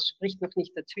Restaurant, das spricht noch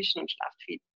nicht dazwischen und schlaft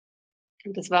viel.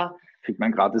 Und das war... Kriegt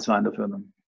man gratis Wein dafür. Ne?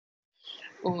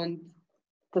 Und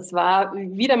das war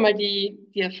wieder mal die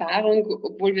Erfahrung,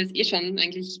 obwohl wir es eh schon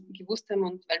eigentlich gewusst haben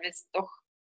und weil wir es doch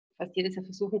fast jedes Jahr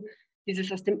versuchen,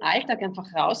 dieses aus dem Alltag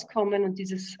einfach rauskommen und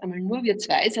dieses einmal nur wir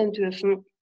 2 sein dürfen,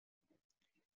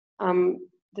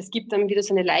 das gibt dann wieder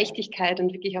so eine Leichtigkeit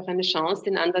und wirklich auch eine Chance,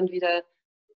 den anderen wieder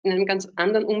in einem ganz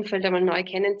anderen Umfeld einmal neu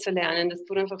kennenzulernen. Das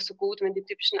tut einfach so gut, wenn die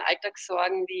typischen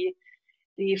Alltagssorgen wie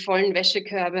die vollen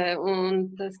Wäschekörbe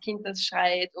und das Kind, das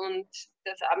schreit und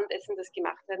das Abendessen, das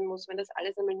gemacht werden muss, wenn das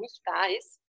alles einmal nicht da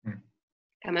ist,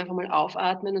 kann man einfach mal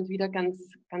aufatmen und wieder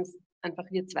ganz, ganz einfach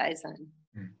wir 2 sein.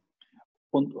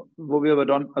 Und wo wir aber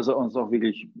dann uns auch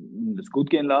wirklich das gut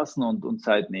gehen lassen und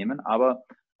Zeit nehmen, aber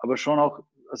schon auch,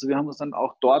 also wir haben uns dann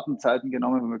auch dort Zeiten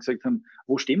genommen, wo wir gesagt haben,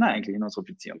 wo stehen wir eigentlich in unserer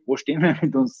Beziehung? Wo stehen wir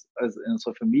mit uns, also in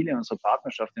unserer Familie, in unserer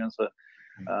Partnerschaft, in unserer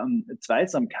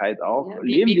Zweisamkeit auch? Ja,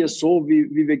 leben wir so,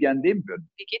 wie wir gern leben würden?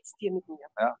 Wie geht's dir mit mir?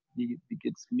 Ja, wie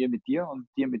geht's mir mit dir und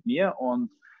dir mit mir?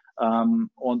 Und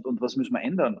was müssen wir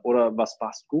ändern? Oder was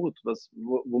passt gut?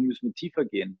 Wo müssen wir tiefer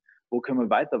gehen? Wo können wir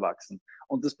weiter wachsen?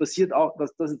 Und das passiert auch,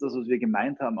 das ist das, was wir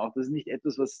gemeint haben. Auch das ist nicht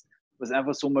etwas, was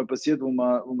einfach so mal passiert, wo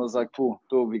man sagt, du,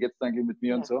 wie geht's denn eigentlich mit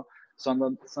mir und so,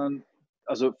 sondern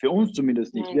also für uns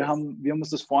zumindest nicht. Nein, wir haben uns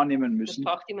das vornehmen müssen.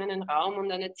 Das braucht immer einen Raum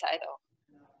und eine Zeit auch.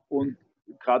 Und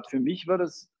gerade für mich war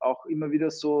das auch immer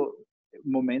wieder so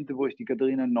Momente, wo ich die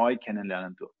Katharina neu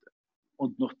kennenlernen durfte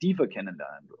und noch tiefer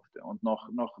kennenlernen durfte und noch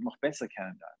besser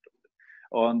kennenlernen durfte.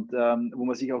 Und wo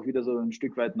man sich auch wieder so ein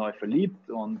Stück weit neu verliebt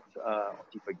und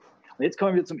tiefer geht. Und jetzt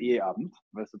kommen wir zum Eheabend.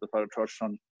 Weißt du, der Vater George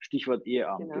schon Stichwort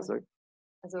Eheabend gesagt.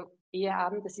 Also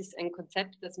Eheabend, das ist ein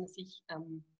Konzept, dass man sich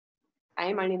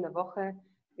einmal in der Woche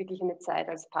wirklich eine Zeit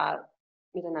als Paar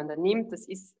miteinander nimmt. Das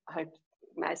ist halt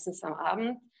meistens am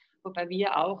Abend, wobei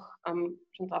wir auch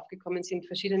schon drauf gekommen sind,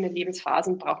 verschiedene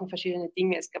Lebensphasen brauchen verschiedene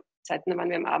Dinge. Es gab Zeiten, da waren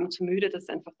wir am Abend zu müde, dass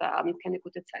einfach der Abend keine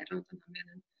gute Zeit war und dann haben wir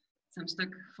einen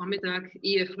Samstagvormittag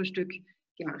Ehefrühstück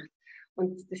gemacht.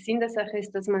 Und der Sinn der Sache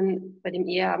ist, dass man bei dem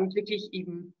Eheabend wirklich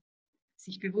eben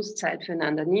sich bewusst Zeit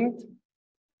füreinander nimmt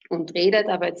und redet,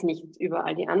 aber jetzt nicht über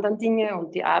all die anderen Dinge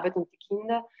und die Arbeit und die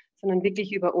Kinder, sondern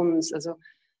wirklich über uns. Also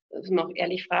noch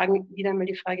ehrlich fragen, wieder einmal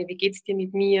die Frage, wie geht's dir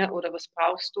mit mir oder was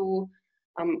brauchst du?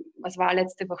 Was war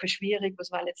letzte Woche schwierig?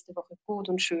 Was war letzte Woche gut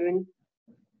und schön?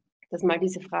 Dass man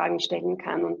diese Fragen stellen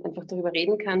kann und einfach darüber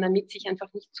reden kann, damit sich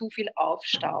einfach nicht zu viel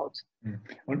aufstaut.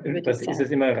 Und ist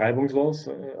das immer reibungslos?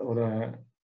 Oder?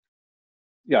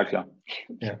 Ja, klar.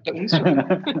 Ja. Bei uns schon.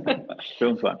 Bei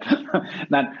uns schon.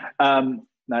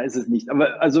 Nein, ist es nicht.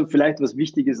 Aber also vielleicht, was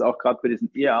wichtig ist, auch gerade bei diesen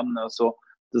Eheabenden, also,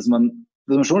 dass man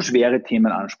schon schwere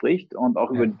Themen anspricht und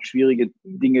auch über schwierige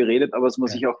Dinge redet, aber dass man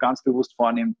sich auch ganz bewusst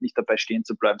vornimmt, nicht dabei stehen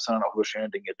zu bleiben, sondern auch über schöne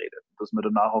Dinge redet. Dass man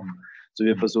danach auch, so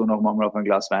wir versuchen auch manchmal auf ein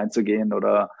Glas Wein zu gehen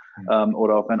oder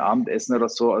auf ein Abendessen oder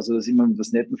so, also das immer mit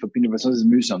was Netten verbinden, weil sonst ist es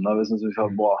mühsam, ne? Weil sonst ist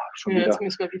es boah, schon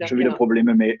wieder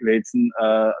Probleme wälzen,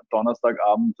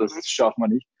 Donnerstagabend, das schaffen wir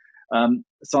nicht.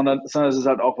 Sondern es ist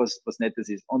halt auch was Nettes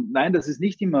ist. Und nein, das ist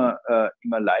nicht immer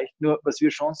leicht. Nur was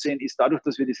wir schon sehen, ist dadurch,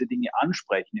 dass wir diese Dinge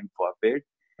ansprechen im Vorfeld,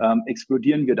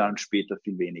 explodieren wir dann später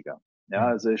viel weniger. Ja,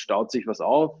 also es staut sich was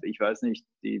auf. Ich weiß nicht,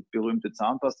 die berühmte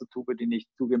Zahnpastatube, die nicht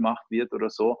zugemacht wird oder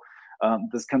so.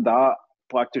 Das kann da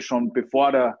praktisch schon,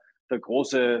 bevor der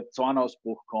große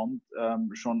Zornausbruch kommt,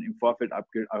 schon im Vorfeld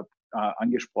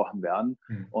angesprochen werden.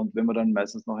 Und wenn man dann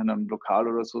meistens noch in einem Lokal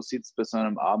oder so sitzt bei so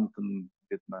einem Abend, dann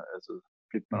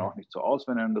flippt man auch nicht so aus,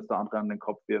 wenn einem das der andere an den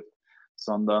Kopf wirft,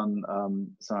 sondern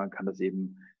kann das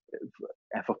eben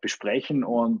einfach besprechen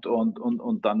und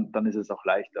dann ist es auch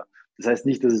leichter. Das heißt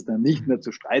nicht, dass es dann nicht mehr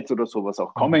zu Streits oder sowas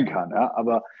auch kommen kann, ja,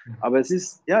 aber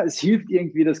es hilft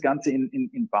irgendwie, das Ganze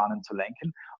in Bahnen zu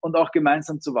lenken und auch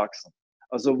gemeinsam zu wachsen.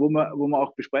 Also wo man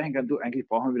auch besprechen kann, du, eigentlich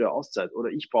brauchen wir wieder Auszeit oder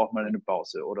ich brauche mal eine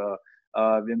Pause oder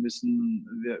wir müssen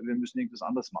irgendwas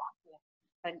anderes machen. Ja.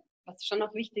 Weil, was schon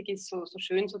auch wichtig ist, so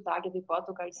schön so Tage wie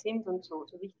Portugal sind und so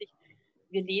wichtig,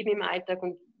 wir leben im Alltag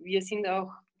und wir sind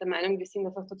auch der Meinung, wir sind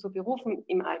einfach dazu berufen,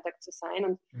 im Alltag zu sein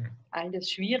und all das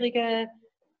Schwierige,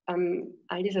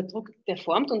 all dieser Druck, der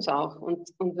formt uns auch und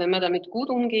wenn man damit gut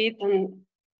umgeht, dann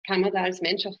kann man da als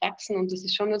Mensch auch wachsen und das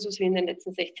ist schon was wir in den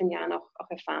letzten 16 Jahren auch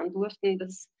erfahren durften,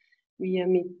 dass wir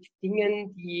mit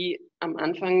Dingen, die am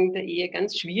Anfang der Ehe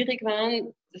ganz schwierig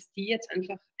waren, dass die jetzt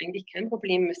einfach eigentlich kein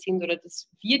Problem mehr sind oder dass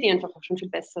wir die einfach auch schon viel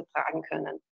besser tragen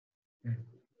können.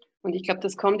 Und ich glaube,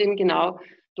 das kommt eben genau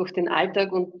durch den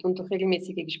Alltag und durch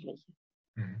regelmäßige Gespräche.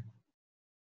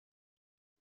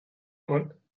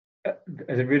 Und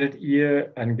also würdet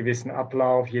ihr einen gewissen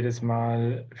Ablauf jedes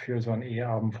Mal für so einen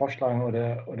Eheabend vorschlagen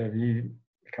oder wie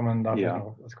kann man da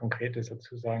noch was Konkretes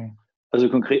dazu sagen? Also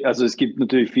konkret, also es gibt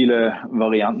natürlich viele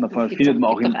Varianten davon. Es gibt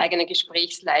auch eigene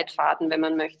Gesprächsleitfaden, wenn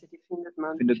man möchte, die findet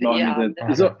man.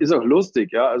 Ist auch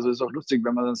lustig, ja. Also ist auch lustig,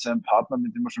 wenn man dann seinen Partner,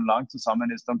 mit dem man schon lange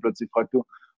zusammen ist, dann plötzlich fragt, du,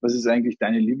 was ist eigentlich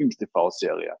deine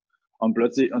Lieblings-TV-Serie? Und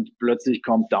plötzlich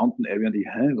kommt Downton Abbey und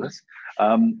was?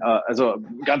 Also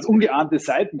ganz ungeahnte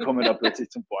Seiten kommen da plötzlich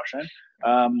zum Vorschein.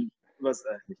 Was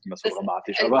nicht immer so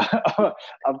dramatisch, aber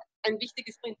ein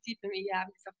wichtiges Prinzip beim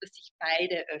Eheabend ist auch, dass sich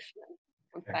beide öffnen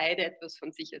und beide etwas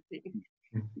von sich erzählen.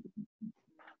 Das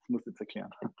musst du jetzt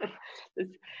erklären. Das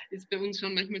ist bei uns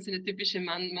schon manchmal so eine typische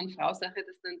Mann-Frau-Sache,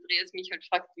 dass der Andreas mich halt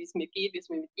fragt, wie es mir geht, wie es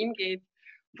mir mit ihm geht.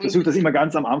 Ich versuche das immer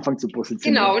ganz am Anfang zu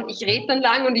positionieren. Genau, und ich rede dann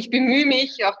lang und ich bemühe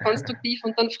mich, auch konstruktiv,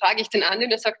 und dann frage ich den anderen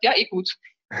und er sagt, ja, gut.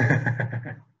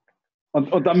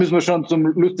 Und dann müssen wir schon zum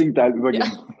lustigen Teil übergehen.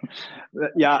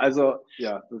 Ja, also,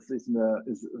 das ist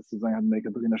sozusagen, hat mir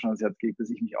Katharina schon ans Herz gelegt, dass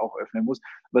ich mich auch öffnen muss,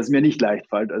 was mir nicht leicht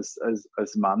fällt als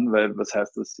Mann, weil was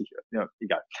heißt das?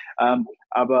 Egal.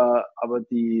 Aber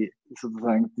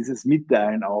sozusagen dieses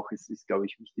Mitteilen auch ist, glaube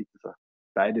ich, wichtig, dass auch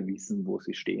beide wissen, wo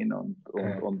sie stehen und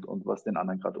was den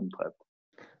anderen gerade umtreibt.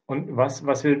 Und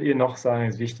was würdet ihr noch sagen,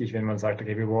 ist wichtig, wenn man sagt,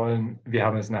 okay, wir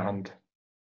haben es in der Hand?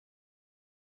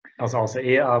 Also außer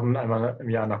Eheabend, einmal im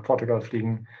Jahr nach Portugal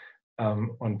fliegen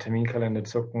und Terminkalender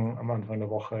zucken am Anfang der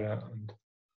Woche.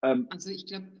 Also ich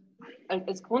glaube,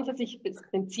 als grundsätzliches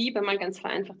Prinzip, einmal ganz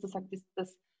vereinfacht gesagt, ist,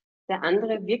 dass der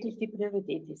andere wirklich die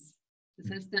Priorität ist. Das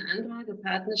heißt, der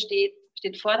Partner steht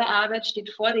vor der Arbeit,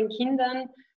 steht vor den Kindern,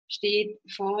 steht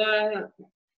vor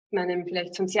meinem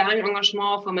vielleicht sozialen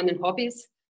Engagement, vor meinen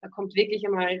Hobbys. Da kommt wirklich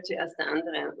einmal zuerst der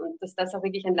andere. Und dass das auch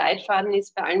wirklich ein Leitfaden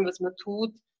ist bei allem, was man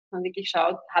tut, man wirklich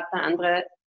schaut, hat der andere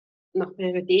noch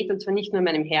Priorität, und zwar nicht nur in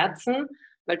meinem Herzen,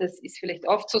 weil das ist vielleicht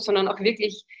oft so, sondern auch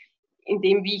wirklich in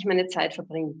dem, wie ich meine Zeit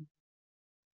verbringe.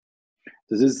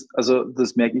 Das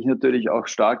merke ich natürlich auch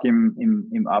stark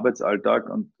im Arbeitsalltag,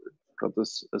 und gerade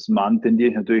als Mann tendiere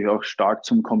ich natürlich auch stark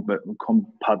zum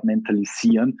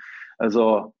Kompartmentalisieren.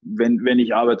 Also wenn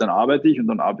ich arbeite, dann arbeite ich und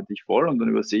dann arbeite ich voll und dann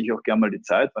übersehe ich auch gerne mal die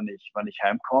Zeit, wann ich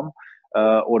heimkomme.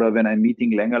 Oder wenn ein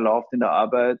Meeting länger läuft in der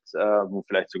Arbeit, wo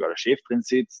vielleicht sogar der Chef drin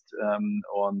sitzt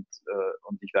und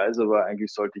ich weiß, aber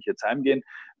eigentlich sollte ich jetzt heimgehen,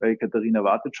 weil Katharina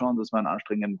wartet schon, das war ein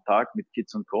anstrengender Tag mit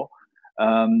Kids und Co.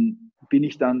 Habe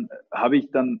ich dann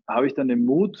den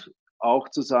Mut, auch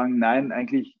zu sagen, nein,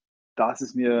 eigentlich, das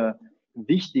ist mir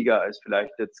wichtiger als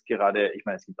vielleicht jetzt gerade, ich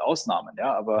meine, es gibt Ausnahmen,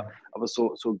 ja, aber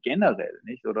so generell,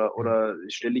 nicht? Oder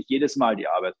stelle ich jedes Mal die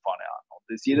Arbeit vorne an und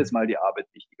ist jedes Mal die Arbeit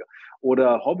wichtiger?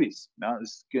 Oder Hobbys, ja,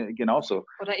 ist genauso.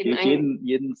 Oder eben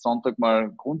jeden Sonntag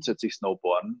mal grundsätzlich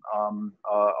Snowboarden,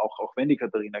 auch wenn die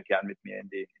Katharina gern mit mir in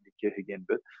die Kirche gehen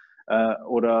wird,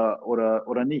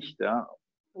 oder nicht, ja.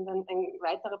 Und dann ein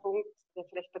weiterer Punkt, der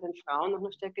vielleicht bei den Frauen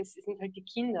noch stärker ist, sind halt die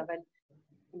Kinder, weil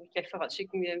ich möchte gleich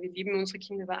vorausschicken, wir lieben unsere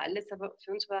Kinder über alles, aber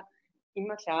für uns war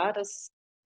immer klar, dass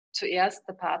zuerst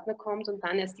der Partner kommt und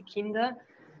dann erst die Kinder,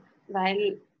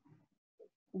 weil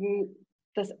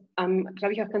das,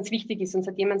 glaube ich, auch ganz wichtig ist. Uns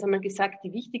hat jemand einmal gesagt,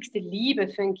 die wichtigste Liebe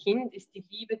für ein Kind ist die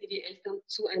Liebe, die die Eltern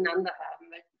zueinander haben,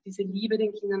 weil diese Liebe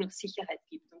den Kindern auch Sicherheit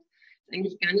gibt. Und das ist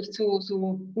eigentlich gar nicht so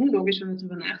unlogisch, wenn man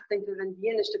darüber nachdenkt, weil wenn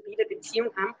wir eine stabile Beziehung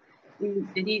haben, in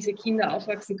der diese Kinder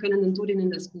aufwachsen können, dann tut ihnen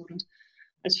das gut. Und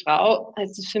als Frau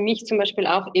heißt es für mich zum Beispiel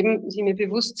auch eben, sie mir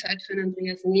bewusst Zeit für den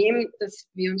Andreas nehmen, dass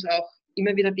wir uns auch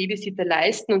immer wieder Babysitter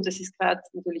leisten, und das ist gerade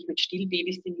natürlich mit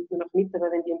Stillbabys, die liegen noch mit,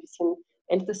 aber wenn die ein bisschen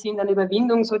älter sind, eine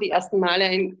Überwindung, so die ersten Male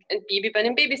ein Baby bei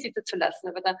einem Babysitter zu lassen.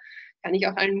 Aber da kann ich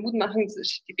auch allen Mut machen,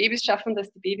 die Babys schaffen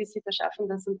das, die Babysitter schaffen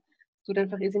das, und es tut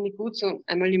einfach irrsinnig gut, so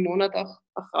einmal im Monat auch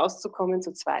rauszukommen,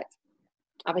 zu zweit.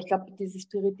 Aber ich glaube, dieses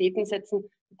Prioritätensetzen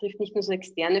betrifft nicht nur so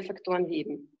externe Faktoren wie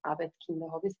eben Arbeit,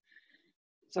 Kinder, Hobbys,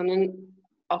 sondern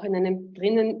auch in einem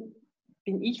drinnen,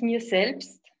 bin ich mir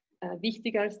selbst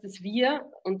wichtiger als das Wir,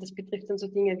 und das betrifft dann so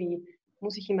Dinge wie,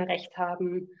 muss ich immer recht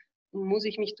haben, muss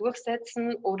ich mich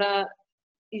durchsetzen, oder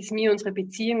ist mir unsere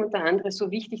Beziehung und der andere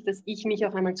so wichtig, dass ich mich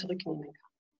auch einmal zurücknehmen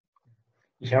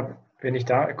kann? Wenn ich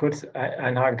da kurz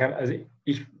einhaken kann, also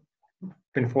ich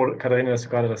bin froh, Katharina, dass du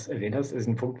gerade das erwähnt hast. Das ist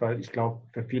ein Punkt, weil ich glaube,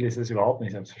 für viele ist es überhaupt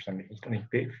nicht selbstverständlich. Nicht. Und ich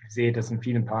sehe, dass in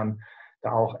vielen Paaren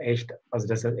da auch echt, also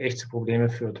dass das echt zu Problemen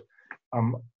führt.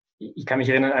 Ich kann mich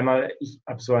erinnern, einmal, ich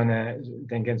habe so eine,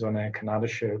 denke, so eine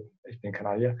kanadische, ich bin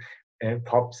Kanadier,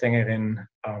 Pop-Sängerin,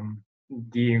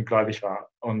 die gläubig war.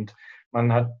 Und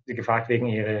man hat sie gefragt wegen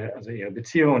ihrer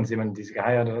Beziehung, und jemand, die sie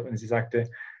geheiratet hat, und sie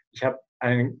sagte, ich habe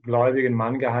einen gläubigen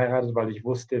Mann geheiratet, weil ich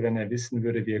wusste, wenn er wissen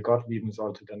würde, wie er Gott lieben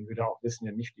sollte, dann würde er auch wissen,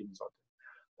 wie er mich lieben sollte.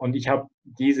 Und ich habe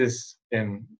dieses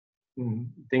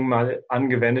Ding mal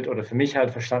angewendet oder für mich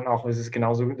halt verstanden, auch es ist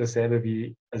genauso dasselbe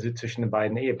wie also zwischen den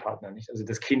beiden Ehepartnern. Nicht? Also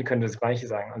das Kind könnte das Gleiche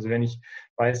sagen. Also wenn ich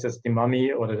weiß, dass die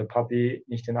Mami oder der Papi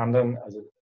nicht den anderen, also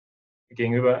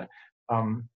gegenüber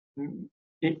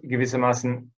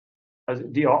gewissermaßen also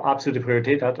die auch absolute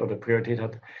Priorität hat,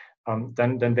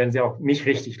 dann werden sie auch mich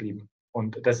richtig lieben.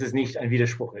 Und dass es nicht ein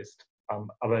Widerspruch ist.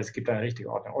 Aber es gibt eine richtige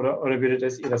Ordnung. Oder würdet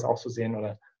ihr das auch so sehen?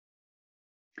 Oder?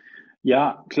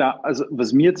 Ja, klar. Also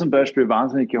was mir zum Beispiel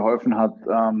wahnsinnig geholfen hat,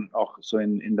 auch so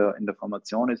in der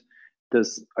Formation ist,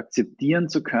 das akzeptieren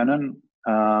zu können,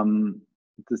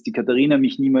 dass die Katharina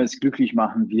mich niemals glücklich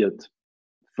machen wird.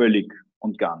 Völlig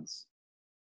und ganz.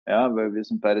 Ja, weil wir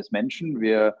sind beides Menschen.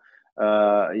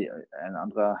 Ein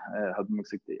anderer hat mir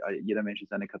gesagt, jeder Mensch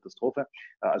ist eine Katastrophe.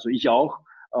 Also ich auch.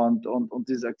 Und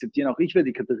dieses Akzeptieren, auch ich werde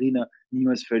die Katharina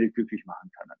niemals völlig glücklich machen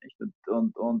können. Nicht?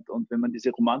 Und wenn man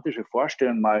diese romantische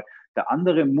Vorstellung mal, der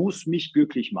andere muss mich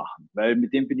glücklich machen, weil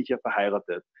mit dem bin ich ja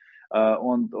verheiratet.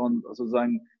 Und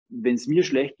sozusagen, wenn es mir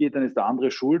schlecht geht, dann ist der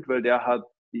andere schuld, weil der hat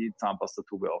die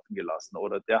Zahnpastatube offen gelassen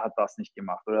oder der hat das nicht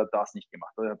gemacht oder hat das nicht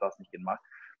gemacht oder hat das nicht gemacht.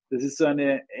 Das ist so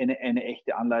eine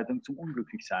echte Anleitung zum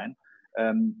Unglücklichsein.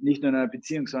 Nicht nur in einer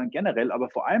Beziehung, sondern generell, aber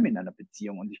vor allem in einer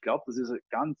Beziehung. Und ich glaube, das ist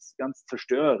ganz, ganz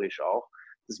zerstörerisch auch,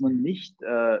 dass man nicht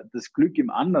das Glück im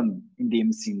anderen in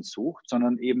dem Sinn sucht,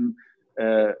 sondern eben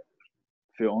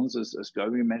für uns als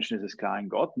gläubige Menschen ist es klar in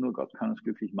Gott, nur Gott kann uns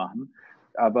glücklich machen.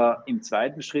 Aber im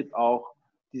zweiten Schritt auch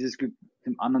dieses Glück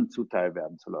dem anderen zuteil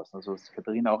werden zu lassen. Also was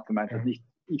Katharina auch gemeint hat, nicht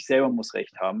ich selber muss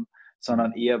Recht haben,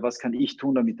 sondern eher, was kann ich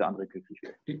tun, damit der andere glücklich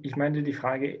wird. Ich meinte die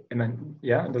Frage,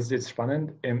 ja, das ist jetzt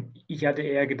spannend. Ich hatte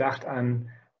eher gedacht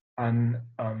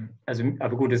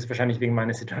aber gut, das ist wahrscheinlich wegen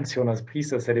meiner Situation als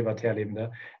Priester, zelibatär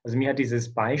Lebender. Also mir hat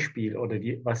dieses Beispiel oder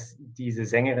was diese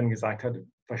Sängerin gesagt hat,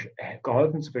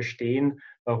 geholfen zu verstehen,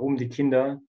 warum die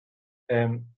Kinder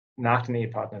nach den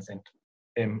Ehepartner sind.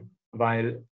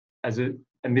 Weil, also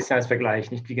ein bisschen als Vergleich,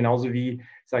 nicht wie genauso wie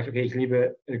sage ich, okay, ich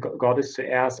liebe Gott ist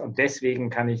zuerst und deswegen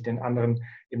kann ich den anderen,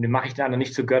 eben mache ich den anderen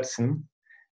nicht zu Götzen.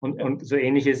 Und so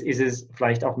ähnlich ist es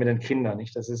vielleicht auch mit den Kindern,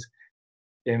 nicht? Das ist,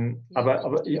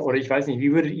 oder ich weiß nicht,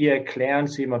 wie würdet ihr erklären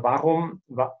zu jemandem, warum,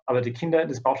 aber die Kinder,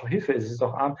 das braucht doch Hilfe, es ist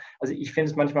doch arm. Also ich finde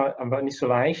es manchmal aber nicht so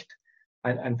leicht,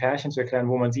 ein Pärchen zu erklären,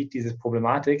 wo man sieht, diese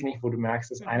Problematik, nicht, wo du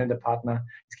merkst, dass einer der Partner,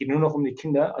 es geht nur noch um die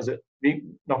Kinder, also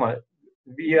nochmal,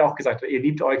 wie ihr auch gesagt habt, ihr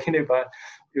liebt eure Kinder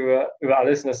über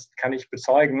alles und das kann ich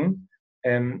bezeugen,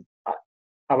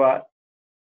 aber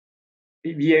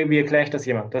wie erkläre ich das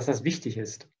jemandem, dass das wichtig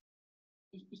ist?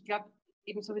 Ich glaube,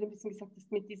 ebenso wie du ein bisschen gesagt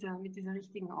hast, mit dieser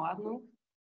richtigen Ordnung.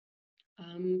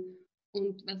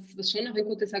 Und was schon auch ein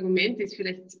gutes Argument ist,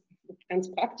 vielleicht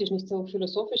ganz praktisch, nicht so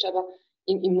philosophisch, aber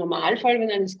im Normalfall,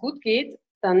 wenn alles gut geht,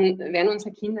 dann werden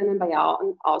unsere Kinder in ein paar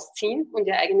Jahren ausziehen und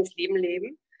ihr eigenes Leben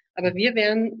leben. Aber wir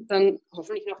werden dann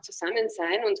hoffentlich noch zusammen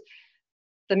sein. Und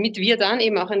damit wir dann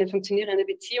eben auch eine funktionierende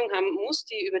Beziehung haben, muss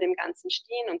die über dem Ganzen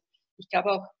stehen. Und ich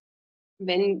glaube auch,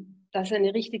 wenn das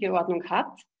eine richtige Ordnung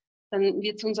hat, dann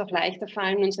wird es uns auch leichter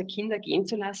fallen, unsere Kinder gehen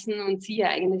zu lassen und sie ihr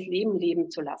eigenes Leben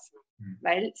leben zu lassen.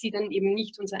 Weil sie dann eben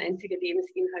nicht unser einziger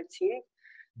Lebensinhalt sind,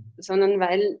 sondern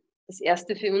weil das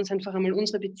Erste für uns einfach einmal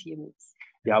unsere Beziehung ist.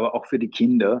 Ja, aber auch für die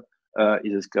Kinder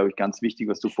ist es, glaube ich, ganz wichtig,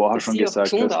 was du vorher schon gesagt hast. Dass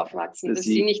sie auch gesund aufwachsen, dass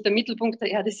sie nicht der Mittelpunkt der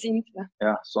Erde sind.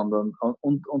 Ja, sondern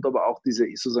und aber auch diese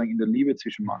sozusagen in der Liebe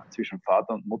zwischen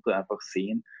Vater und Mutter einfach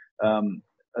sehen.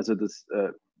 Also das,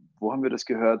 wo haben wir das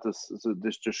gehört? Das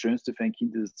Schönste für ein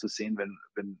Kind ist es zu sehen,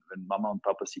 wenn Mama und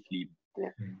Papa sich lieben. Ja.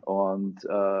 Und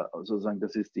sozusagen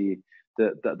das ist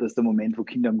das ist der Moment, wo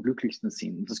Kinder am glücklichsten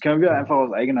sind. Und das können wir einfach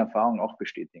aus eigener Erfahrung auch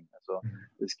bestätigen. Also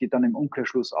es geht dann im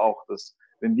Umkehrschluss auch, dass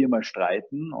wenn wir mal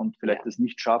streiten und vielleicht das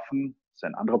nicht schaffen, das ist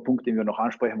ein anderer Punkt, den wir noch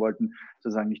ansprechen wollten,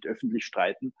 sozusagen nicht öffentlich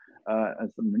streiten,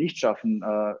 also nicht schaffen,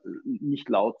 nicht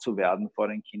laut zu werden vor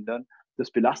den Kindern,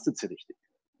 das belastet sie richtig.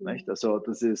 Nicht? Also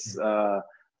das ist,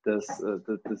 das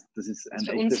ist ein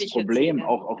echtes Problem,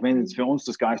 auch wenn jetzt für uns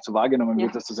das gar nicht so wahrgenommen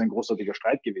wird, dass das ein großartiger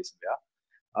Streit gewesen wäre.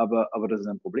 Aber das ist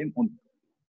ein Problem.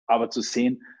 Aber zu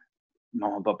sehen,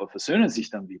 Mama und Papa versöhnen sich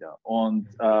dann wieder und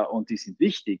die sind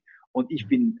wichtig. Und ich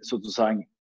bin sozusagen,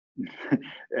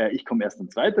 ich komme erst an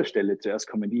zweiter Stelle, zuerst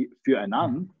kommen die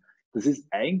füreinander. Das ist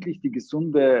eigentlich die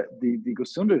gesunde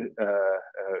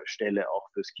Stelle auch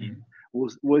fürs Kind, wo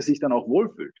es sich dann auch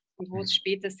wohlfühlt. Und wo es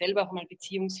später selber auch mal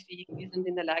beziehungsfähig wird und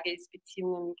in der Lage ist,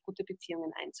 gute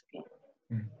Beziehungen einzugehen.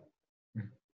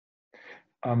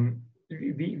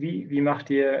 Wie macht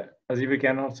ihr, also ich will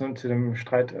gerne noch zu dem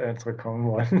Streit zurückkommen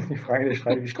wollen, die Frage des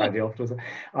Streits, wie streitet ihr oft oder so.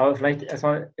 Aber vielleicht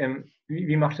erstmal,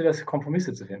 wie macht ihr das,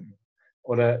 Kompromisse zu finden?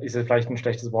 Oder ist es vielleicht ein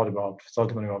schlechtes Wort überhaupt?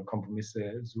 Sollte man überhaupt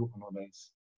Kompromisse suchen? Oder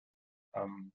ist,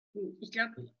 ich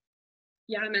glaube,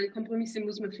 ja, Kompromisse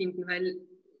muss man finden, weil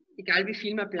egal wie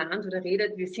viel man plant oder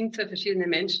redet, wir sind zwar verschiedene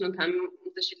Menschen und haben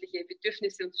unterschiedliche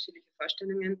Bedürfnisse, unterschiedliche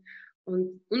Vorstellungen.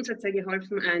 Und uns hat sehr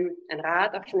geholfen, ein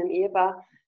Rat auch von einem Ehepaar,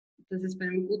 dass es bei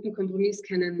einem guten Kompromiss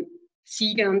keinen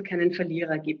Sieger und keinen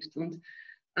Verlierer gibt. Und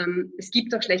es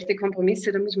gibt auch schlechte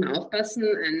Kompromisse, da muss man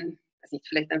aufpassen.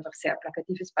 Vielleicht einfach sehr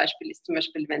plakatives Beispiel ist zum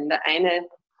Beispiel, wenn der eine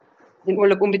den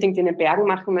Urlaub unbedingt in den Bergen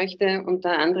machen möchte und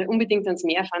der andere unbedingt ans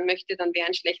Meer fahren möchte, dann wäre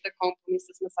ein schlechter Kompromiss,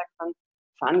 dass man sagt, dann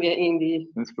fahren wir in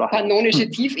die kanonische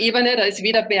Tiefebene, da ist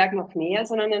weder Berg noch Meer,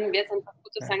 sondern dann wäre es einfach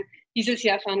gut zu sagen, dieses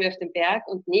Jahr fahren wir auf den Berg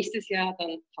und nächstes Jahr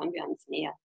dann fahren wir ans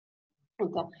Meer.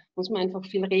 Und da muss man einfach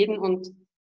viel reden und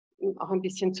auch ein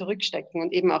bisschen zurückstecken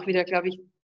und eben auch wieder, glaube ich,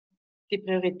 die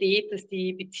Priorität, dass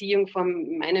die Beziehung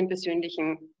von meinem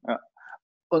persönlichen... Ja.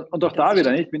 Und auch da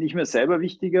wieder, nicht? Bin ich mir selber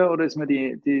wichtiger oder ist mir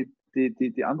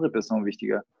die andere Person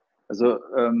wichtiger? Also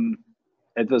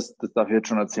etwas, das darf ich jetzt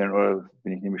schon erzählen, oder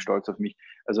bin ich nämlich stolz auf mich.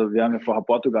 Also wir haben ja vorher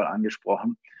Portugal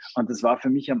angesprochen und das war für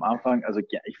mich am Anfang, also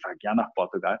ich fahre gerne nach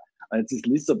Portugal. Und jetzt ist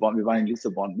Lissabon, wir waren in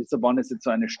Lissabon. Lissabon ist jetzt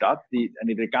so eine Stadt,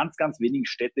 eine der ganz, ganz wenigen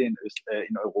Städte in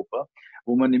Europa,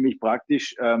 wo man nämlich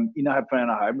praktisch innerhalb von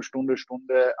einer halben Stunde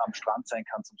am Strand sein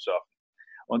kann zum Surfen.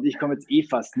 Und ich komme jetzt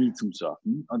fast nie zum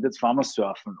Surfen. Und jetzt fahren wir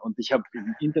surfen. Und ich habe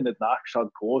im Internet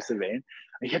nachgeschaut, große Wellen.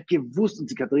 Und ich habe gewusst,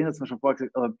 und die Katharina hat es mir schon vorher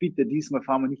gesagt, aber bitte, diesmal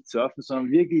fahren wir nicht surfen, sondern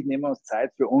wirklich nehmen wir uns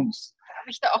Zeit für uns. Darf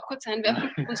ich da auch kurz einwerfen?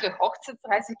 Unsere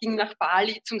Hochzeitsreise ging nach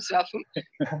Bali zum Surfen.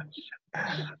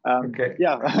 Okay.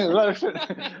 Ja, war schön.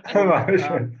 War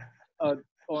schön.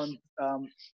 Und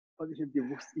ich habe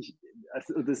gewusst,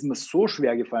 also das ist mir so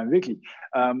schwer gefallen, wirklich,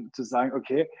 zu sagen,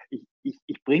 okay,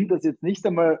 ich bringe das jetzt nicht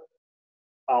einmal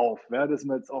auf, ja, dass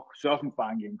wir jetzt auch surfen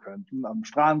fahren gehen könnten am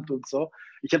Strand und so.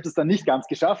 Ich habe das dann nicht ganz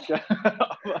geschafft, ja.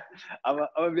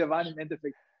 aber wir waren im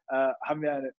Endeffekt, haben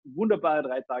wir eine wunderbare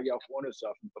 3 Tage auch ohne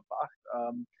Surfen verbracht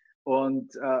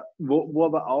wo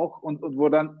aber auch und wo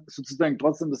dann sozusagen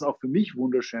trotzdem das auch für mich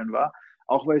wunderschön war,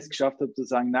 auch weil ich es geschafft habe zu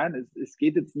sagen, nein, es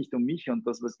geht jetzt nicht um mich und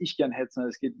das, was ich gern hätte, sondern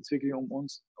es geht jetzt wirklich um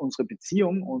uns, unsere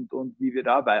Beziehung und wie wir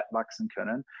dabei wachsen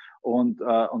können und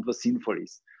was sinnvoll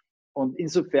ist. Und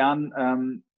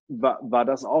insofern war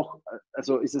das auch,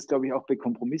 also ist es, glaube ich, auch bei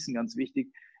Kompromissen ganz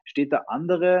wichtig, steht der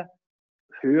andere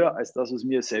höher als das, was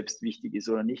mir selbst wichtig ist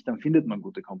oder nicht, dann findet man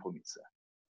gute Kompromisse.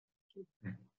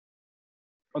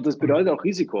 Und das bedeutet auch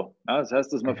Risiko. Ja, das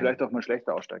heißt, dass man vielleicht auch mal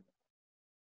schlechter aussteigt.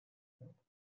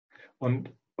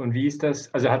 Und wie ist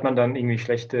das? Also hat man dann irgendwie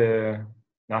schlechte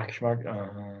Nachgeschmack?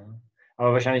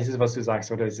 Aber wahrscheinlich ist es, was du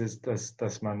sagst, oder es ist,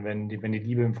 dass man, wenn die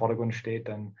Liebe im Vordergrund steht,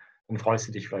 dann freust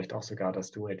du dich vielleicht auch sogar,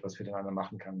 dass du etwas für den anderen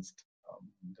machen kannst,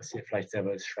 das dir vielleicht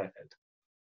selber schwerfällt.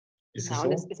 Ist es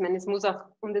so? Es muss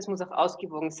auch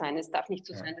ausgewogen sein. Es darf nicht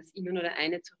so sein, dass immer nur der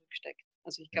eine zurücksteckt.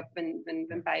 Also ich glaube,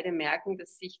 wenn beide merken,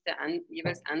 dass sich der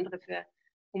jeweils andere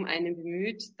um einen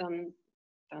bemüht, dann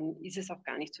ist es auch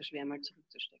gar nicht so schwer, mal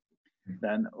zurückzustecken.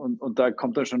 Nein, und da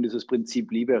kommt dann schon dieses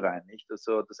Prinzip Liebe rein, nicht?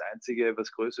 Also das Einzige,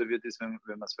 was größer wird, ist, wenn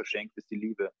man es verschenkt, ist die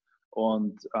Liebe.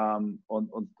 Und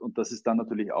das ist dann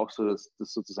natürlich auch so, dass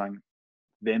sozusagen,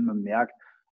 wenn man merkt,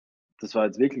 das war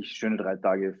jetzt wirklich schöne 3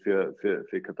 Tage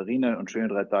für Katharina und schöne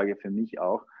 3 Tage für mich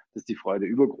auch, dass die Freude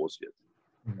übergroß wird.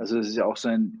 Also das ist ja auch so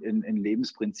ein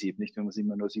Lebensprinzip, nicht? Wenn man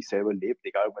immer nur sich selber lebt,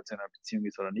 egal ob man jetzt in einer Beziehung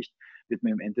ist oder nicht, wird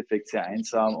man im Endeffekt sehr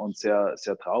einsam und sehr,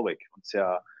 sehr traurig und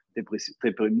sehr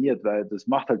deprimiert, weil das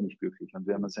macht halt nicht glücklich. Und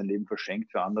wenn man sein Leben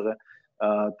verschenkt für andere,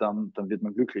 dann wird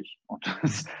man glücklich. Und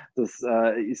das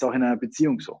ist auch in einer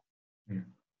Beziehung so.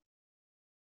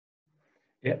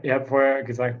 Ja, ihr habt vorher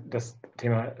gesagt, das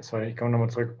Thema, ich komme nochmal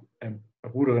zurück,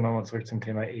 rudere nochmal zurück zum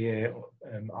Thema Ehe,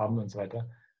 Abend und so weiter.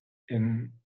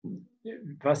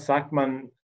 Was sagt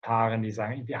man Paaren, die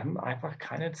sagen, wir haben einfach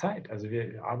keine Zeit. Also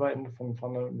wir arbeiten von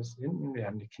vorne bis hinten, wir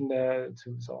haben die Kinder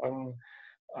zu besorgen.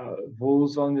 wo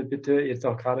sollen wir bitte, jetzt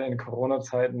auch gerade in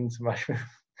Corona-Zeiten zum Beispiel,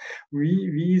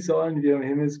 wie sollen wir um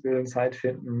Himmels Willen Zeit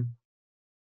finden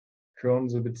für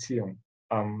unsere Beziehung?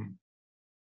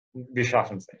 Wir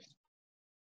schaffen es nicht.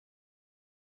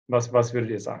 Was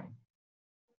würdet ihr sagen?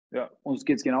 Ja, uns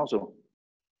geht es genauso.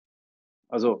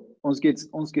 Also uns geht's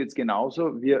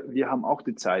genauso. Wir haben auch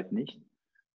die Zeit nicht.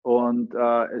 Und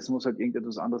es muss halt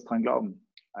irgendetwas anderes dran glauben.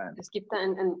 Es gibt da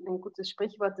ein gutes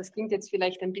Sprichwort, das klingt jetzt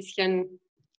vielleicht ein bisschen,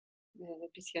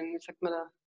 wie sagt man da,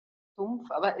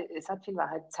 dumpf, aber es hat viel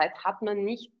Wahrheit. Zeit hat man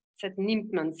nicht, Zeit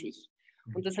nimmt man sich.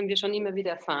 Und das haben wir schon immer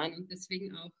wieder erfahren. Und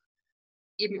deswegen auch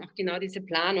eben auch genau diese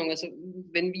Planung. Also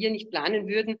wenn wir nicht planen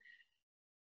würden,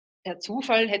 per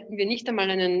Zufall hätten wir nicht einmal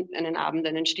einen Abend,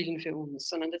 einen stillen für uns,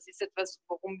 sondern das ist etwas,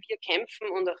 worum wir kämpfen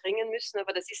und auch ringen müssen.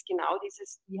 Aber das ist genau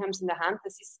dieses, wir haben es in der Hand,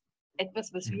 das ist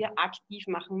etwas, was wir aktiv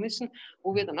machen müssen,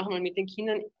 wo wir dann auch mal mit den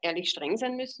Kindern ehrlich streng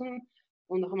sein müssen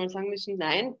und auch einmal sagen müssen,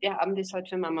 nein, der Abend ist heute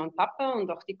für Mama und Papa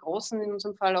und auch die Großen in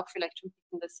unserem Fall auch vielleicht schon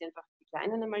bitten, dass sie einfach die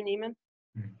Kleinen einmal nehmen.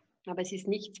 Aber es ist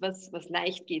nichts, was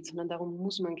leicht geht, sondern darum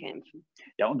muss man kämpfen.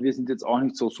 Ja, und wir sind jetzt auch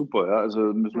nicht so super, ja? Also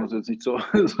müssen wir uns jetzt nicht so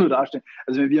darstellen.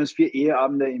 Also wenn wir uns 4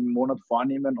 Eheabende im Monat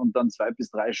vornehmen und dann 2 bis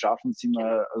 3 schaffen, sind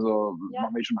wir, also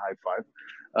machen wir schon High Five.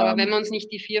 Aber wenn wir uns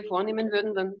nicht die 4 vornehmen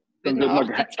würden, dann würden wir auch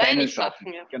die 2 nicht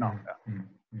schaffen. Ja. Genau. Ja.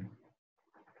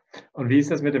 Und wie ist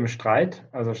das mit dem Streit?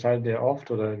 Also streitet ihr oft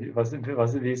oder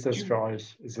wie ist das für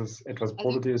euch? Ist es etwas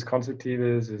Positives,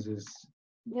 Konstruktives?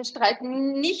 Wir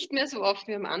streiten nicht mehr so oft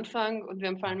wie am Anfang und wir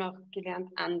haben vor allem auch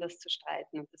gelernt, anders zu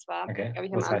streiten. Und das war, glaube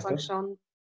ich, am Anfang schon.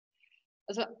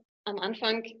 Also am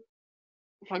Anfang,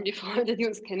 vor allem die Freunde, die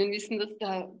uns kennen, wissen, dass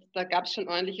da gab es schon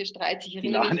ordentliche Streits. Ich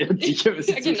erinnere mich,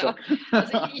 genau.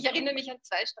 Also ich erinnere mich an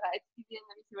 2 Streits, die wir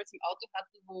nämlich jeweils im Auto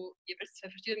hatten, wo jeweils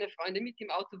 2 verschiedene Freunde mit im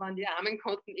Auto waren. Die Armen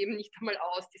konnten eben nicht einmal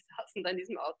aus, die saßen da in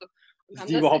diesem Auto. Und haben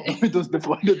die überhaupt noch mit uns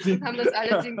befreundet sind. Und haben das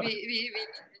alles irgendwie wie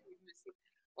müssen.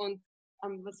 Und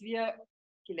was wir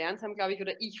gelernt haben, glaube ich,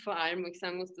 oder ich vor allem, wo ich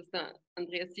sagen muss, dass der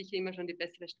Andreas sicher immer schon die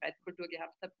bessere Streitkultur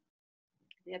gehabt hat,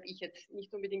 die habe ich jetzt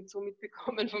nicht unbedingt so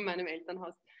mitbekommen von meinem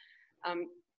Elternhaus,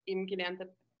 eben gelernt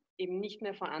habe, eben nicht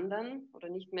mehr vor anderen oder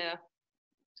nicht mehr,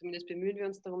 zumindest bemühen wir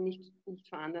uns darum, nicht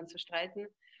vor anderen zu streiten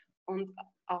und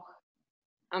auch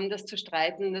anders zu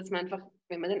streiten, dass man einfach,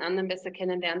 wenn man den anderen besser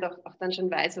kennenlernt, auch dann schon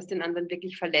weiß, was den anderen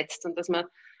wirklich verletzt und dass man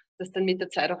das dann mit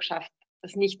der Zeit auch schafft,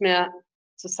 das nicht mehr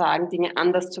zu sagen, Dinge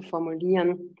anders zu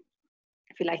formulieren,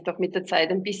 vielleicht auch mit der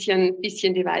Zeit ein bisschen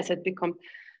die Weisheit bekommt,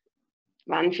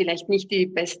 wann vielleicht nicht die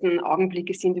besten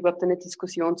Augenblicke sind, überhaupt eine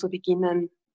Diskussion zu beginnen.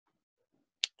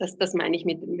 Das meine ich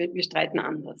mit, wir streiten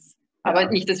anders. Aber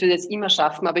nicht, dass wir das immer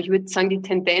schaffen, aber ich würde sagen, die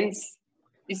Tendenz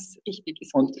ist richtig.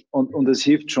 Ist gut. Und es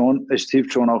hilft schon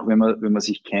auch, wenn man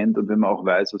sich kennt und wenn man auch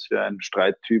weiß, was für ein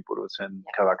Streittyp oder was für ein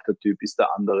Charaktertyp ist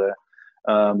der andere.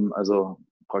 Also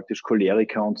praktisch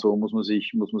Choleriker und so muss man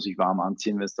sich warm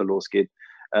anziehen, wenn es da losgeht.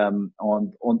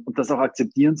 Und das auch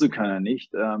akzeptieren zu können,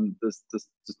 nicht? Dass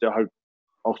der halt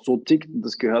auch so tickt und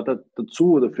das gehört halt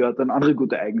dazu, dafür hat er dann andere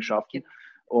gute Eigenschaften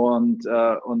und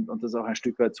das auch ein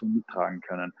Stück weit so mittragen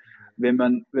können. Wenn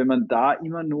man da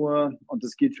immer nur, und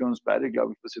das gilt für uns beide,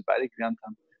 glaube ich, was wir beide gelernt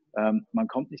haben, man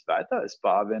kommt nicht weiter als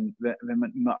Paar, wenn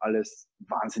man immer alles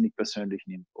wahnsinnig persönlich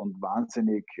nimmt und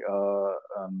wahnsinnig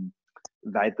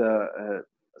weiter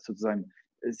sozusagen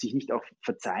sich nicht auch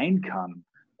verzeihen kann.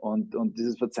 Und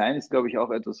dieses Verzeihen ist, glaube ich,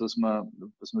 auch etwas, was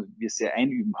wir sehr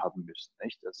einüben haben müssen.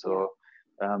 Nicht? Also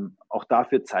auch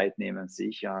dafür Zeit nehmen,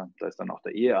 sicher. Da ist dann auch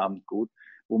der Eheabend gut,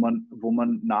 wo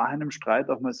man nach einem Streit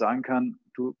auch mal sagen kann,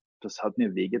 du, das hat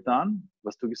mir wehgetan,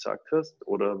 was du gesagt hast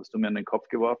oder was du mir an den Kopf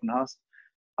geworfen hast,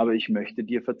 aber ich möchte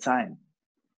dir verzeihen.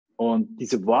 Und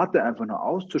diese Worte einfach nur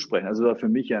auszusprechen, also war für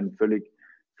mich ein völlig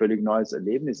neues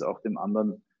Erlebnis, auch dem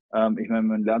anderen. Ich meine,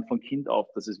 man lernt von Kind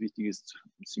auf, dass es wichtig ist,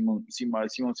 77 Mal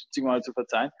zu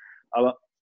verzeihen, aber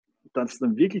das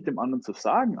dann wirklich dem anderen zu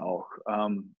sagen auch,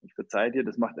 ich verzeihe dir,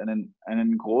 das macht einen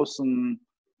großen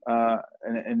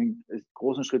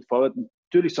Schritt vorwärts.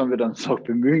 Natürlich sollen wir dann uns auch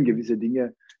bemühen, gewisse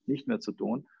Dinge nicht mehr zu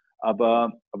tun,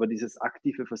 aber dieses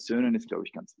aktive Versöhnen ist, glaube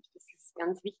ich, ganz wichtig. Das ist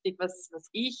ganz wichtig. Was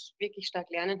ich wirklich stark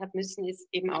lernen habe müssen, ist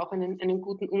eben auch einen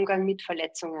guten Umgang mit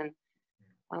Verletzungen.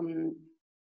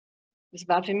 Das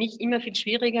war für mich immer viel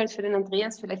schwieriger als für den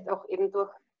Andreas, vielleicht auch eben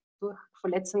durch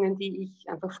Verletzungen, die ich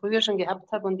einfach früher schon gehabt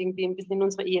habe und irgendwie ein bisschen in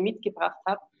unsere Ehe mitgebracht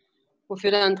habe,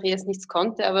 wofür der Andreas nichts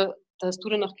konnte. Aber da hast du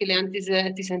dann auch gelernt,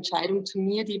 diese Entscheidung zu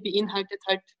mir, die beinhaltet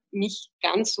halt mich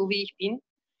ganz so, wie ich bin.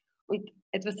 Und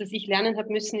etwas, das ich lernen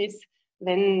habe müssen, ist,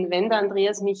 wenn der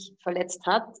Andreas mich verletzt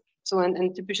hat, so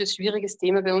ein typisches schwieriges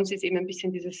Thema bei uns ist eben ein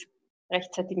bisschen dieses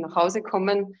rechtzeitig nach Hause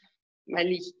kommen,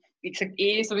 weil ich wie gesagt,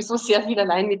 sowieso sehr viel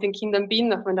allein mit den Kindern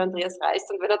bin, auch wenn der Andreas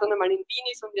reist. Und wenn er dann einmal in Wien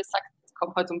ist und mir sagt, ich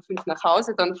komme heute um 5 nach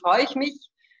Hause, dann freue ich mich.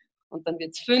 Und dann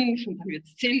wird es 5 und dann wird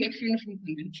es 10 nach 5 und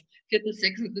dann wird es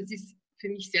 4:06. Und das ist für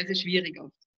mich sehr, sehr schwierig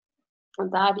oft.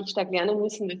 Und da habe ich stark lernen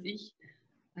müssen, dass ich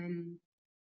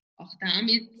auch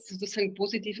damit sozusagen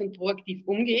positiv und proaktiv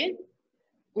umgehe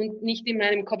und nicht in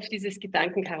meinem Kopf dieses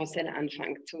Gedankenkarussell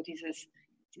anfängt. So dieses,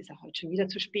 es ist auch heute schon wieder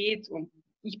zu spät. Und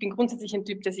ich bin grundsätzlich ein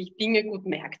Typ, der sich Dinge gut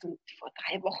merkt. Und vor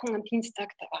 3 Wochen am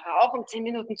Dienstag, da war er auch um 10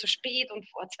 Minuten zu spät und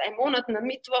vor 2 Monaten am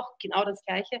Mittwoch genau das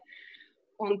Gleiche.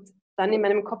 Und dann in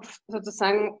meinem Kopf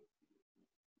sozusagen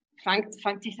hat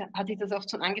sich das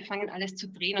oft schon angefangen, alles zu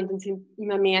drehen und dann sind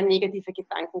immer mehr negative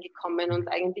Gedanken gekommen und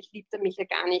eigentlich liebt er mich ja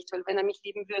gar nicht, weil wenn er mich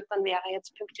lieben würde, dann wäre er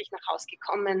jetzt pünktlich nach Hause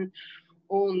gekommen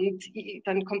und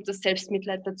dann kommt das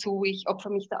Selbstmitleid dazu, ich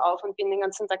opfere mich da auf und bin den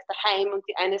ganzen Tag daheim und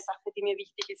die eine Sache, die mir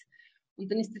wichtig ist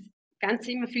und dann ist das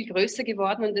Ganze immer viel größer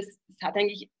geworden und es hat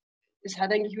eigentlich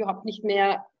überhaupt nicht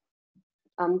mehr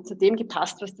zu dem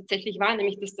gepasst, was tatsächlich war,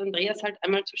 nämlich dass der Andreas halt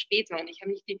einmal zu spät war. Und ich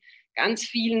habe nicht die ganz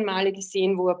vielen Male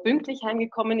gesehen, wo er pünktlich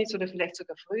heimgekommen ist oder vielleicht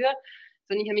sogar früher,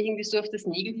 sondern ich habe mich irgendwie so auf das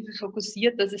Negative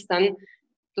fokussiert, dass es dann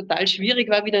total schwierig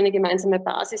war, wieder eine gemeinsame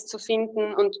Basis zu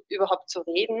finden und überhaupt zu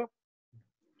reden.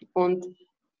 Und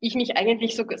ich mich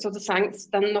eigentlich sozusagen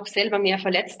dann noch selber mehr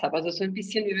verletzt habe. Also so ein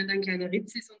bisschen wie wenn da ein kleiner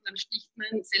Ritz ist und dann sticht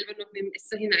man selber noch mit dem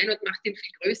Messer hinein und macht ihn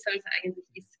viel größer, als er eigentlich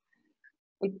ist.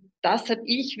 Und das habe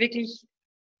ich wirklich,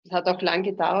 das hat auch lang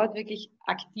gedauert, wirklich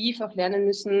aktiv auch lernen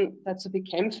müssen, da zu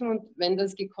bekämpfen. Und wenn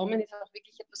das gekommen ist, auch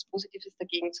wirklich etwas Positives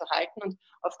dagegen zu halten und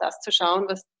auf das zu schauen,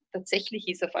 was tatsächlich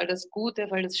ist, auf all das Gute,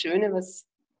 auf all das Schöne, was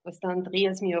der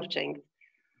Andreas mir oft schenkt.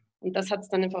 Und das hat es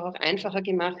dann einfach auch einfacher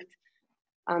gemacht,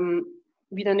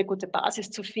 wieder eine gute Basis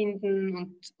zu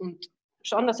finden und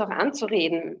schon das auch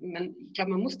anzureden. Ich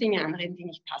glaube, man muss Dinge anreden, die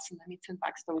nicht passen, damit es ein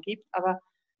Wachstum gibt, aber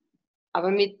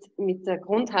mit der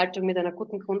Grundhaltung, mit einer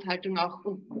guten Grundhaltung auch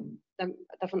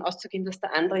davon auszugehen, dass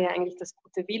der andere ja eigentlich das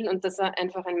Gute will und dass er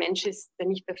einfach ein Mensch ist, der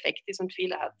nicht perfekt ist und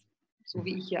Fehler hat. So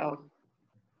wie ich ja auch.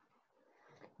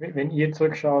 Wenn ihr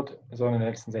zurückschaut, so in den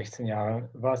letzten 16 Jahren,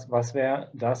 was wäre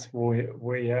das, wo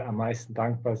ihr am meisten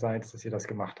dankbar seid, dass ihr das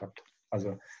gemacht habt?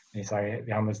 Also wenn ich sage,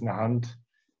 wir haben es in der Hand,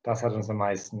 das hat uns am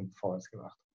meisten vorwärts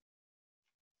gebracht.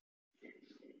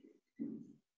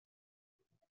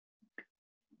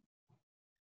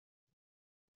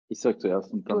 Ich sage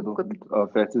zuerst und dann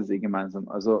vielleicht ist es gemeinsam.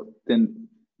 Also den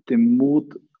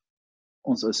Mut,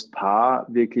 uns als Paar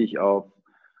wirklich auf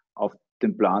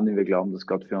den Plan, den wir glauben, dass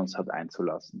Gott für uns hat,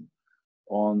 einzulassen.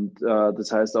 Und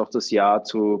das heißt auch das Ja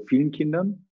zu vielen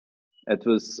Kindern.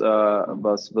 Etwas,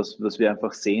 was wir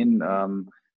einfach sehen,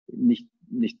 nicht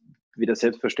weder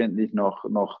selbstverständlich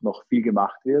noch viel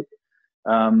gemacht wird.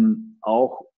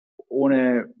 Auch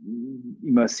ohne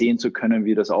immer sehen zu können,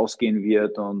 wie das ausgehen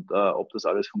wird und ob das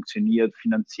alles funktioniert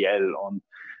finanziell und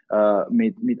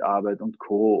mit Arbeit und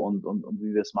Co. und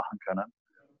wie wir es machen können.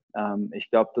 Ich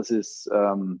glaube, das ist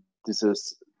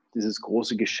dieses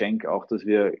große Geschenk auch, dass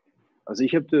wir, also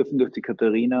ich habe dürfen durch die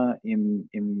Katharina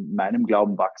in meinem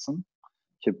Glauben wachsen.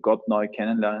 Ich habe Gott neu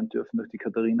kennenlernen dürfen durch die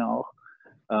Katharina auch.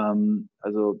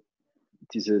 Also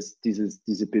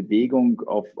diese Bewegung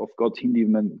auf Gott hin, die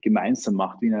man gemeinsam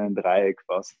macht, wie in einem Dreieck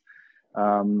fast,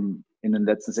 in den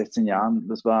letzten 16 Jahren,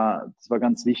 das war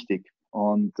ganz wichtig.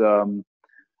 Und da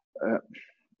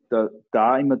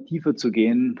immer tiefer zu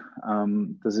gehen,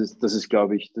 das ist,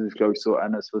 glaube ich, so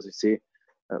eines, was ich sehe,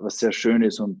 was sehr schön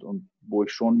ist und wo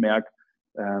ich schon merke,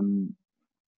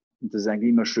 dass es eigentlich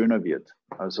immer schöner wird.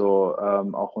 Also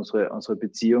auch unsere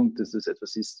Beziehung, dass das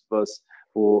etwas ist,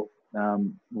 wo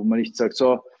man nicht sagt,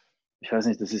 so, ich weiß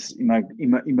nicht, das ist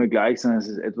immer gleich, sondern es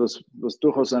ist etwas, was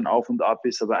durchaus ein Auf und Ab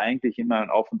ist, aber eigentlich immer ein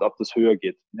Auf und Ab, das höher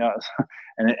geht. Ja, also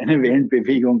eine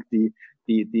Wellenbewegung, die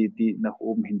nach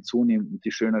oben hin zunimmt und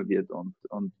die schöner wird und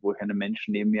wo ich einen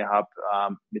Menschen neben mir habe,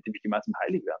 mit dem ich gemeinsam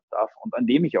heilig werden darf und an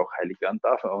dem ich auch heilig werden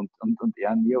darf und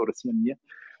er an mir oder sie an mir.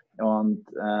 Und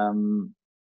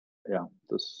ja,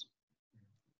 das.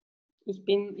 Ich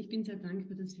bin sehr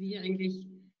dankbar, dass wir eigentlich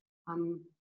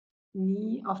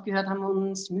nie aufgehört haben,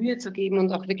 uns Mühe zu geben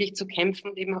und auch wirklich zu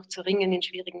kämpfen und eben auch zu ringen in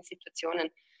schwierigen Situationen.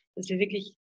 Dass wir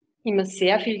wirklich immer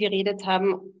sehr viel geredet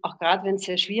haben, auch gerade wenn es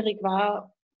sehr schwierig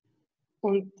war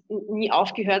und nie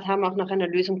aufgehört haben, auch nach einer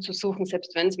Lösung zu suchen,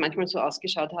 selbst wenn es manchmal so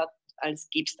ausgeschaut hat, als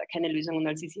gäbe es da keine Lösung und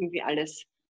als ist irgendwie alles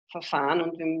verfahren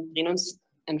und wir drehen uns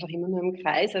einfach immer nur im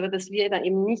Kreis, aber dass wir da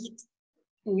eben nicht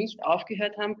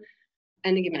aufgehört haben,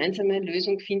 eine gemeinsame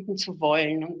Lösung finden zu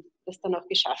wollen und das dann auch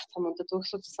geschafft haben und dadurch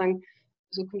sozusagen,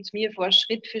 so kommt es mir vor,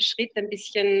 Schritt für Schritt ein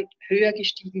bisschen höher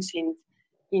gestiegen sind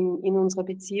in unserer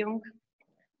Beziehung.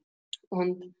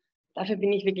 Und dafür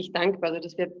bin ich wirklich dankbar, also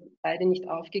dass wir beide nicht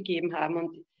aufgegeben haben.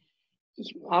 Und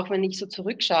auch wenn ich so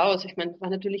zurückschaue, also ich meine, es war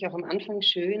natürlich auch am Anfang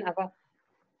schön, aber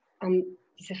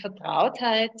diese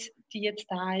Vertrautheit, die jetzt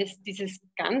da ist, dieses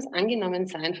ganz angenommen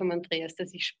Sein von Andreas,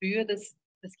 dass ich spüre, das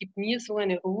gibt mir so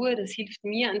eine Ruhe, das hilft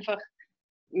mir einfach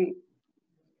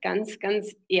ganz,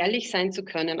 ganz ehrlich sein zu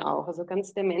können auch, also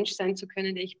ganz der Mensch sein zu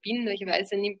können, der ich bin, weil ich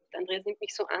weiß, Andreas nimmt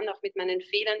mich so an, auch mit meinen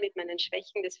Fehlern, mit meinen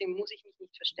Schwächen, deswegen muss ich mich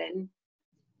nicht verstellen.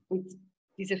 Und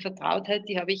diese Vertrautheit,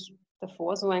 die habe ich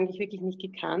davor so eigentlich wirklich nicht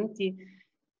gekannt, die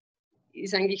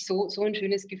ist eigentlich so ein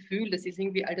schönes Gefühl, das ist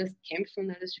irgendwie all das Kämpfen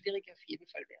und alles Schwierige auf jeden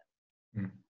Fall wert.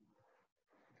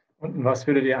 Und was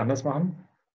würdet ihr anders machen?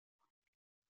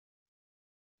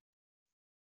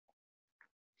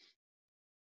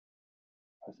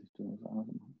 Was würden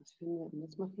wir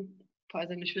anders machen? Das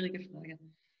ist eine schwierige Frage.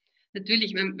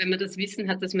 Natürlich, wenn man das Wissen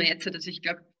hat, das man jetzt hat, also ich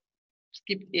glaube, es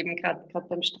gibt eben gerade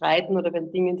beim Streiten oder bei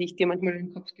Dingen, die ich dir manchmal in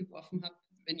den Kopf geworfen habe,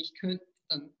 wenn ich könnte,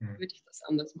 dann würde ich das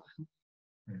anders machen.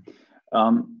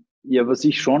 Ja, was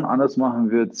ich schon anders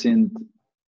machen würde, sind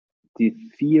die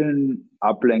vielen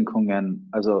Ablenkungen,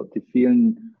 also die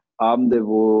vielen Abende,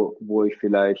 wo ich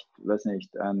vielleicht, weiß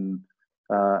nicht, einen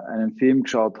Film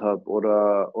geschaut habe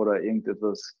oder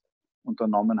irgendetwas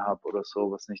unternommen habe oder so,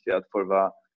 was nicht wertvoll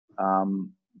war,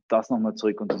 das nochmal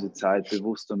zurück und diese Zeit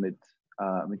bewusster mit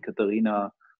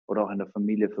Katharina oder auch in der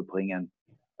Familie verbringen.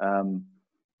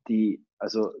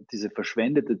 Also diese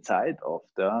verschwendete Zeit oft,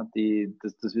 ja,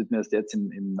 das wird mir erst jetzt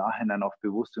im Nachhinein auch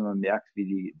bewusst, wenn man merkt,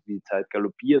 wie die Zeit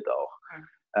galoppiert auch.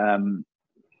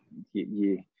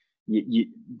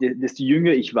 Desto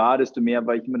jünger ich war, desto mehr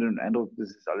war ich immer den Eindruck, das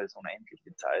ist alles unendlich,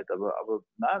 die Zeit. Aber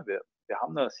nein, wir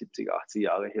haben da 70, 80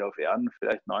 Jahre hier auf Erden,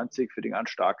 vielleicht 90 für die ganz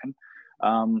Starken.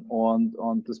 Und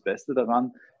das Beste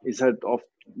daran ist halt oft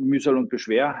Mühsal und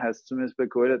Beschwer, heißt zumindest bei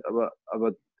Coelet, aber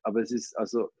es ist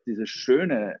also dieses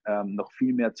Schöne noch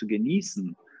viel mehr zu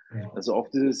genießen. Also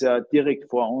oft ist es ja direkt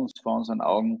vor unseren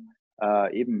Augen,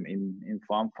 eben in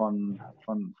Form von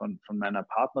meiner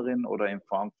Partnerin oder in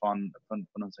Form von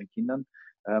unseren Kindern.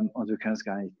 Und wir können es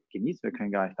gar nicht genießen, wir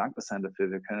können gar nicht dankbar sein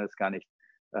dafür, wir können es gar nicht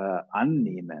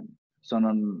annehmen,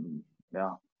 sondern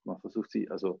ja, man versucht sie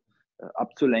also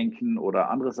abzulenken oder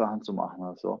andere Sachen zu machen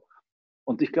oder so.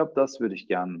 Und ich glaube, das würde ich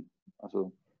gern,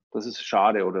 also das ist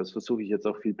schade oder das versuche ich jetzt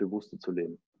auch viel bewusster zu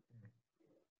leben.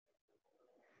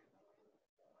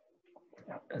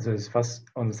 Also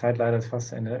unsere Zeit leider ist fast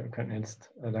zu Ende. Wir könnten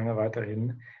jetzt lange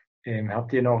weiterreden.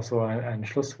 Habt ihr noch so ein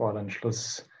Schlusswort, ein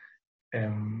Schlussding,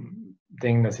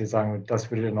 dass ihr sagen,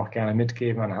 das würdet ihr noch gerne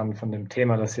mitgeben anhand von dem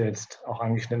Thema, das ihr jetzt auch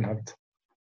angeschnitten habt?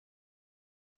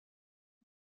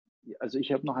 Also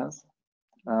ich habe noch eins.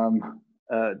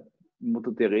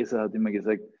 Mutter Teresa hat immer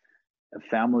gesagt, a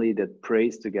family that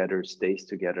prays together stays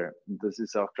together. Und das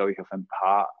ist auch, glaube ich, auf ein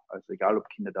Paar, also egal ob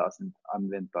Kinder da sind,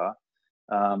 anwendbar.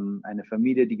 Eine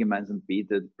Familie, die gemeinsam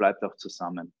betet, bleibt auch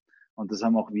zusammen. Und das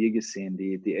haben auch wir gesehen,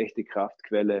 die echte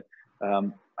Kraftquelle.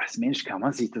 Als Mensch kann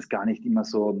man sich das gar nicht immer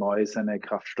so neu seine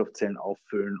Kraftstoffzellen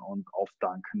auffüllen und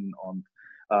auftanken und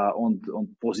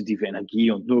positive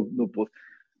Energie und nur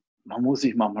man muss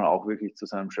sich manchmal auch wirklich zu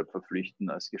seinem Schöpfer flüchten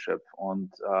als Geschöpf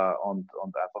und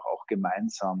einfach auch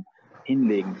gemeinsam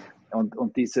hinlegen. Und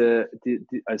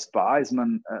als Paar ist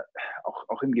man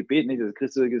auch im Gebet, nicht? Also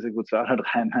Christus hat gesagt, wo 2 oder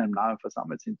 3 in meinem Namen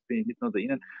versammelt sind, bin ich mitten unter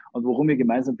ihnen. Und worum ihr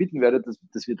gemeinsam bitten werdet,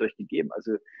 das wird euch gegeben.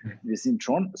 Also wir sind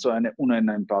schon so eine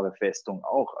uneinnehmbare Festung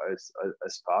auch als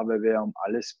Paar, weil wir um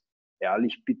alles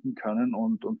ehrlich bitten können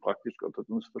und praktisch Gott hat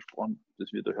uns versprochen,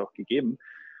 das wird euch auch gegeben.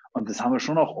 Und das haben wir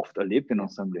schon auch oft erlebt in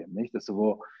unserem Leben, nicht?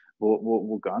 Also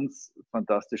wo ganz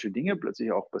fantastische Dinge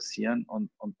plötzlich auch passieren und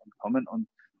kommen. Und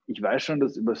ich weiß schon,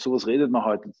 dass über sowas redet man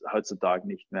heutzutage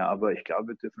nicht mehr, aber ich glaube,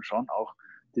 wir dürfen schon auch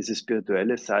diese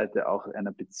spirituelle Seite auch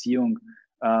einer Beziehung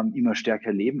immer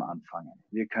stärker leben anfangen.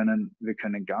 Wir können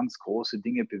ganz große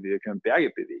Dinge bewegen, wir können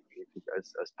Berge bewegen, wirklich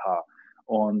als Paar.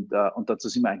 Und dazu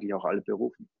sind wir eigentlich auch alle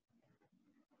berufen.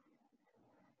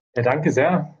 Ja, danke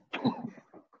sehr.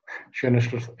 Schönes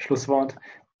Schlusswort,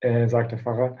 sagt der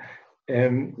Pfarrer.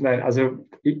 Nein, also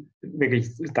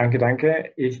wirklich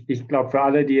danke. Ich glaube, für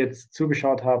alle, die jetzt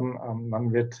zugeschaut haben,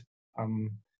 wann wird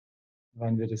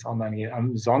es online gehen?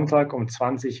 Am Sonntag um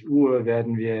 20 Uhr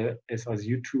werden wir es als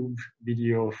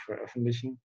YouTube-Video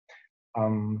veröffentlichen.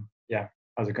 Ja,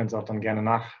 also könnt ihr auch dann gerne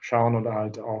nachschauen oder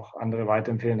halt auch andere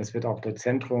weiterempfehlen. Das wird auf der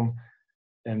Zentrum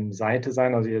Seite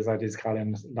sein. Also ihr seid jetzt gerade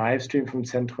im Livestream vom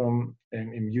Zentrum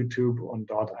im YouTube und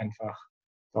dort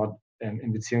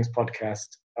im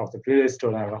Beziehungspodcast auf der Playlist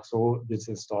oder einfach so wird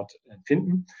es dort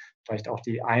finden. Vielleicht auch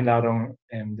die Einladung,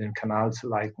 den Kanal zu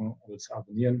liken oder zu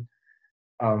abonnieren.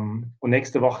 Und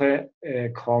nächste Woche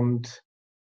kommt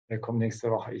der kommt nächste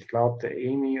Woche. Ich glaube, der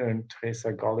Amy und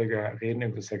Teresa Golliger reden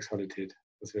über Sexualität.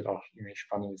 Das wird auch ein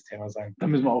spannendes Thema sein. Da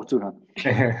müssen wir auch zuhören.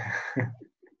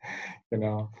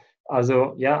 Genau.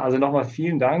 Also ja, also nochmal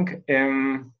vielen Dank.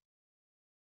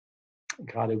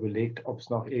 Gerade überlegt, ob es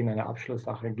noch irgendeine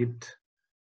Abschlusssache gibt.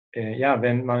 Ja,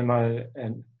 wenn man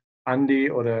mal Andi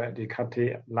oder die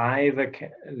KT live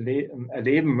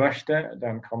erleben möchte,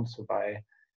 dann kommst du bei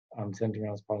Zentrum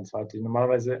Johannes Paul II.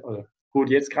 Normalerweise, oder gut,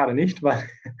 jetzt gerade nicht,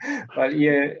 weil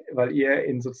ihr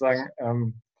in sozusagen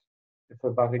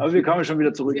aber wir kommen schon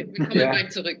wieder zurück. Wir kommen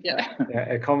bald zurück, ja.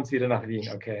 Er kommt wieder nach Wien,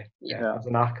 okay. Ja. Also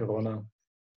nach Corona.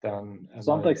 Dann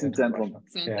Sonntags im Zentrum.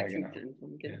 Sonntags im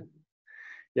Zentrum, genau.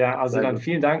 Ja, also dann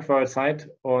vielen Dank für eure Zeit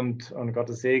und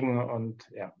Gottes Segen und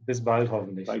ja, bis bald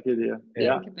hoffentlich. Danke dir.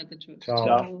 Danke, Pater. Ciao.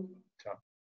 Ciao.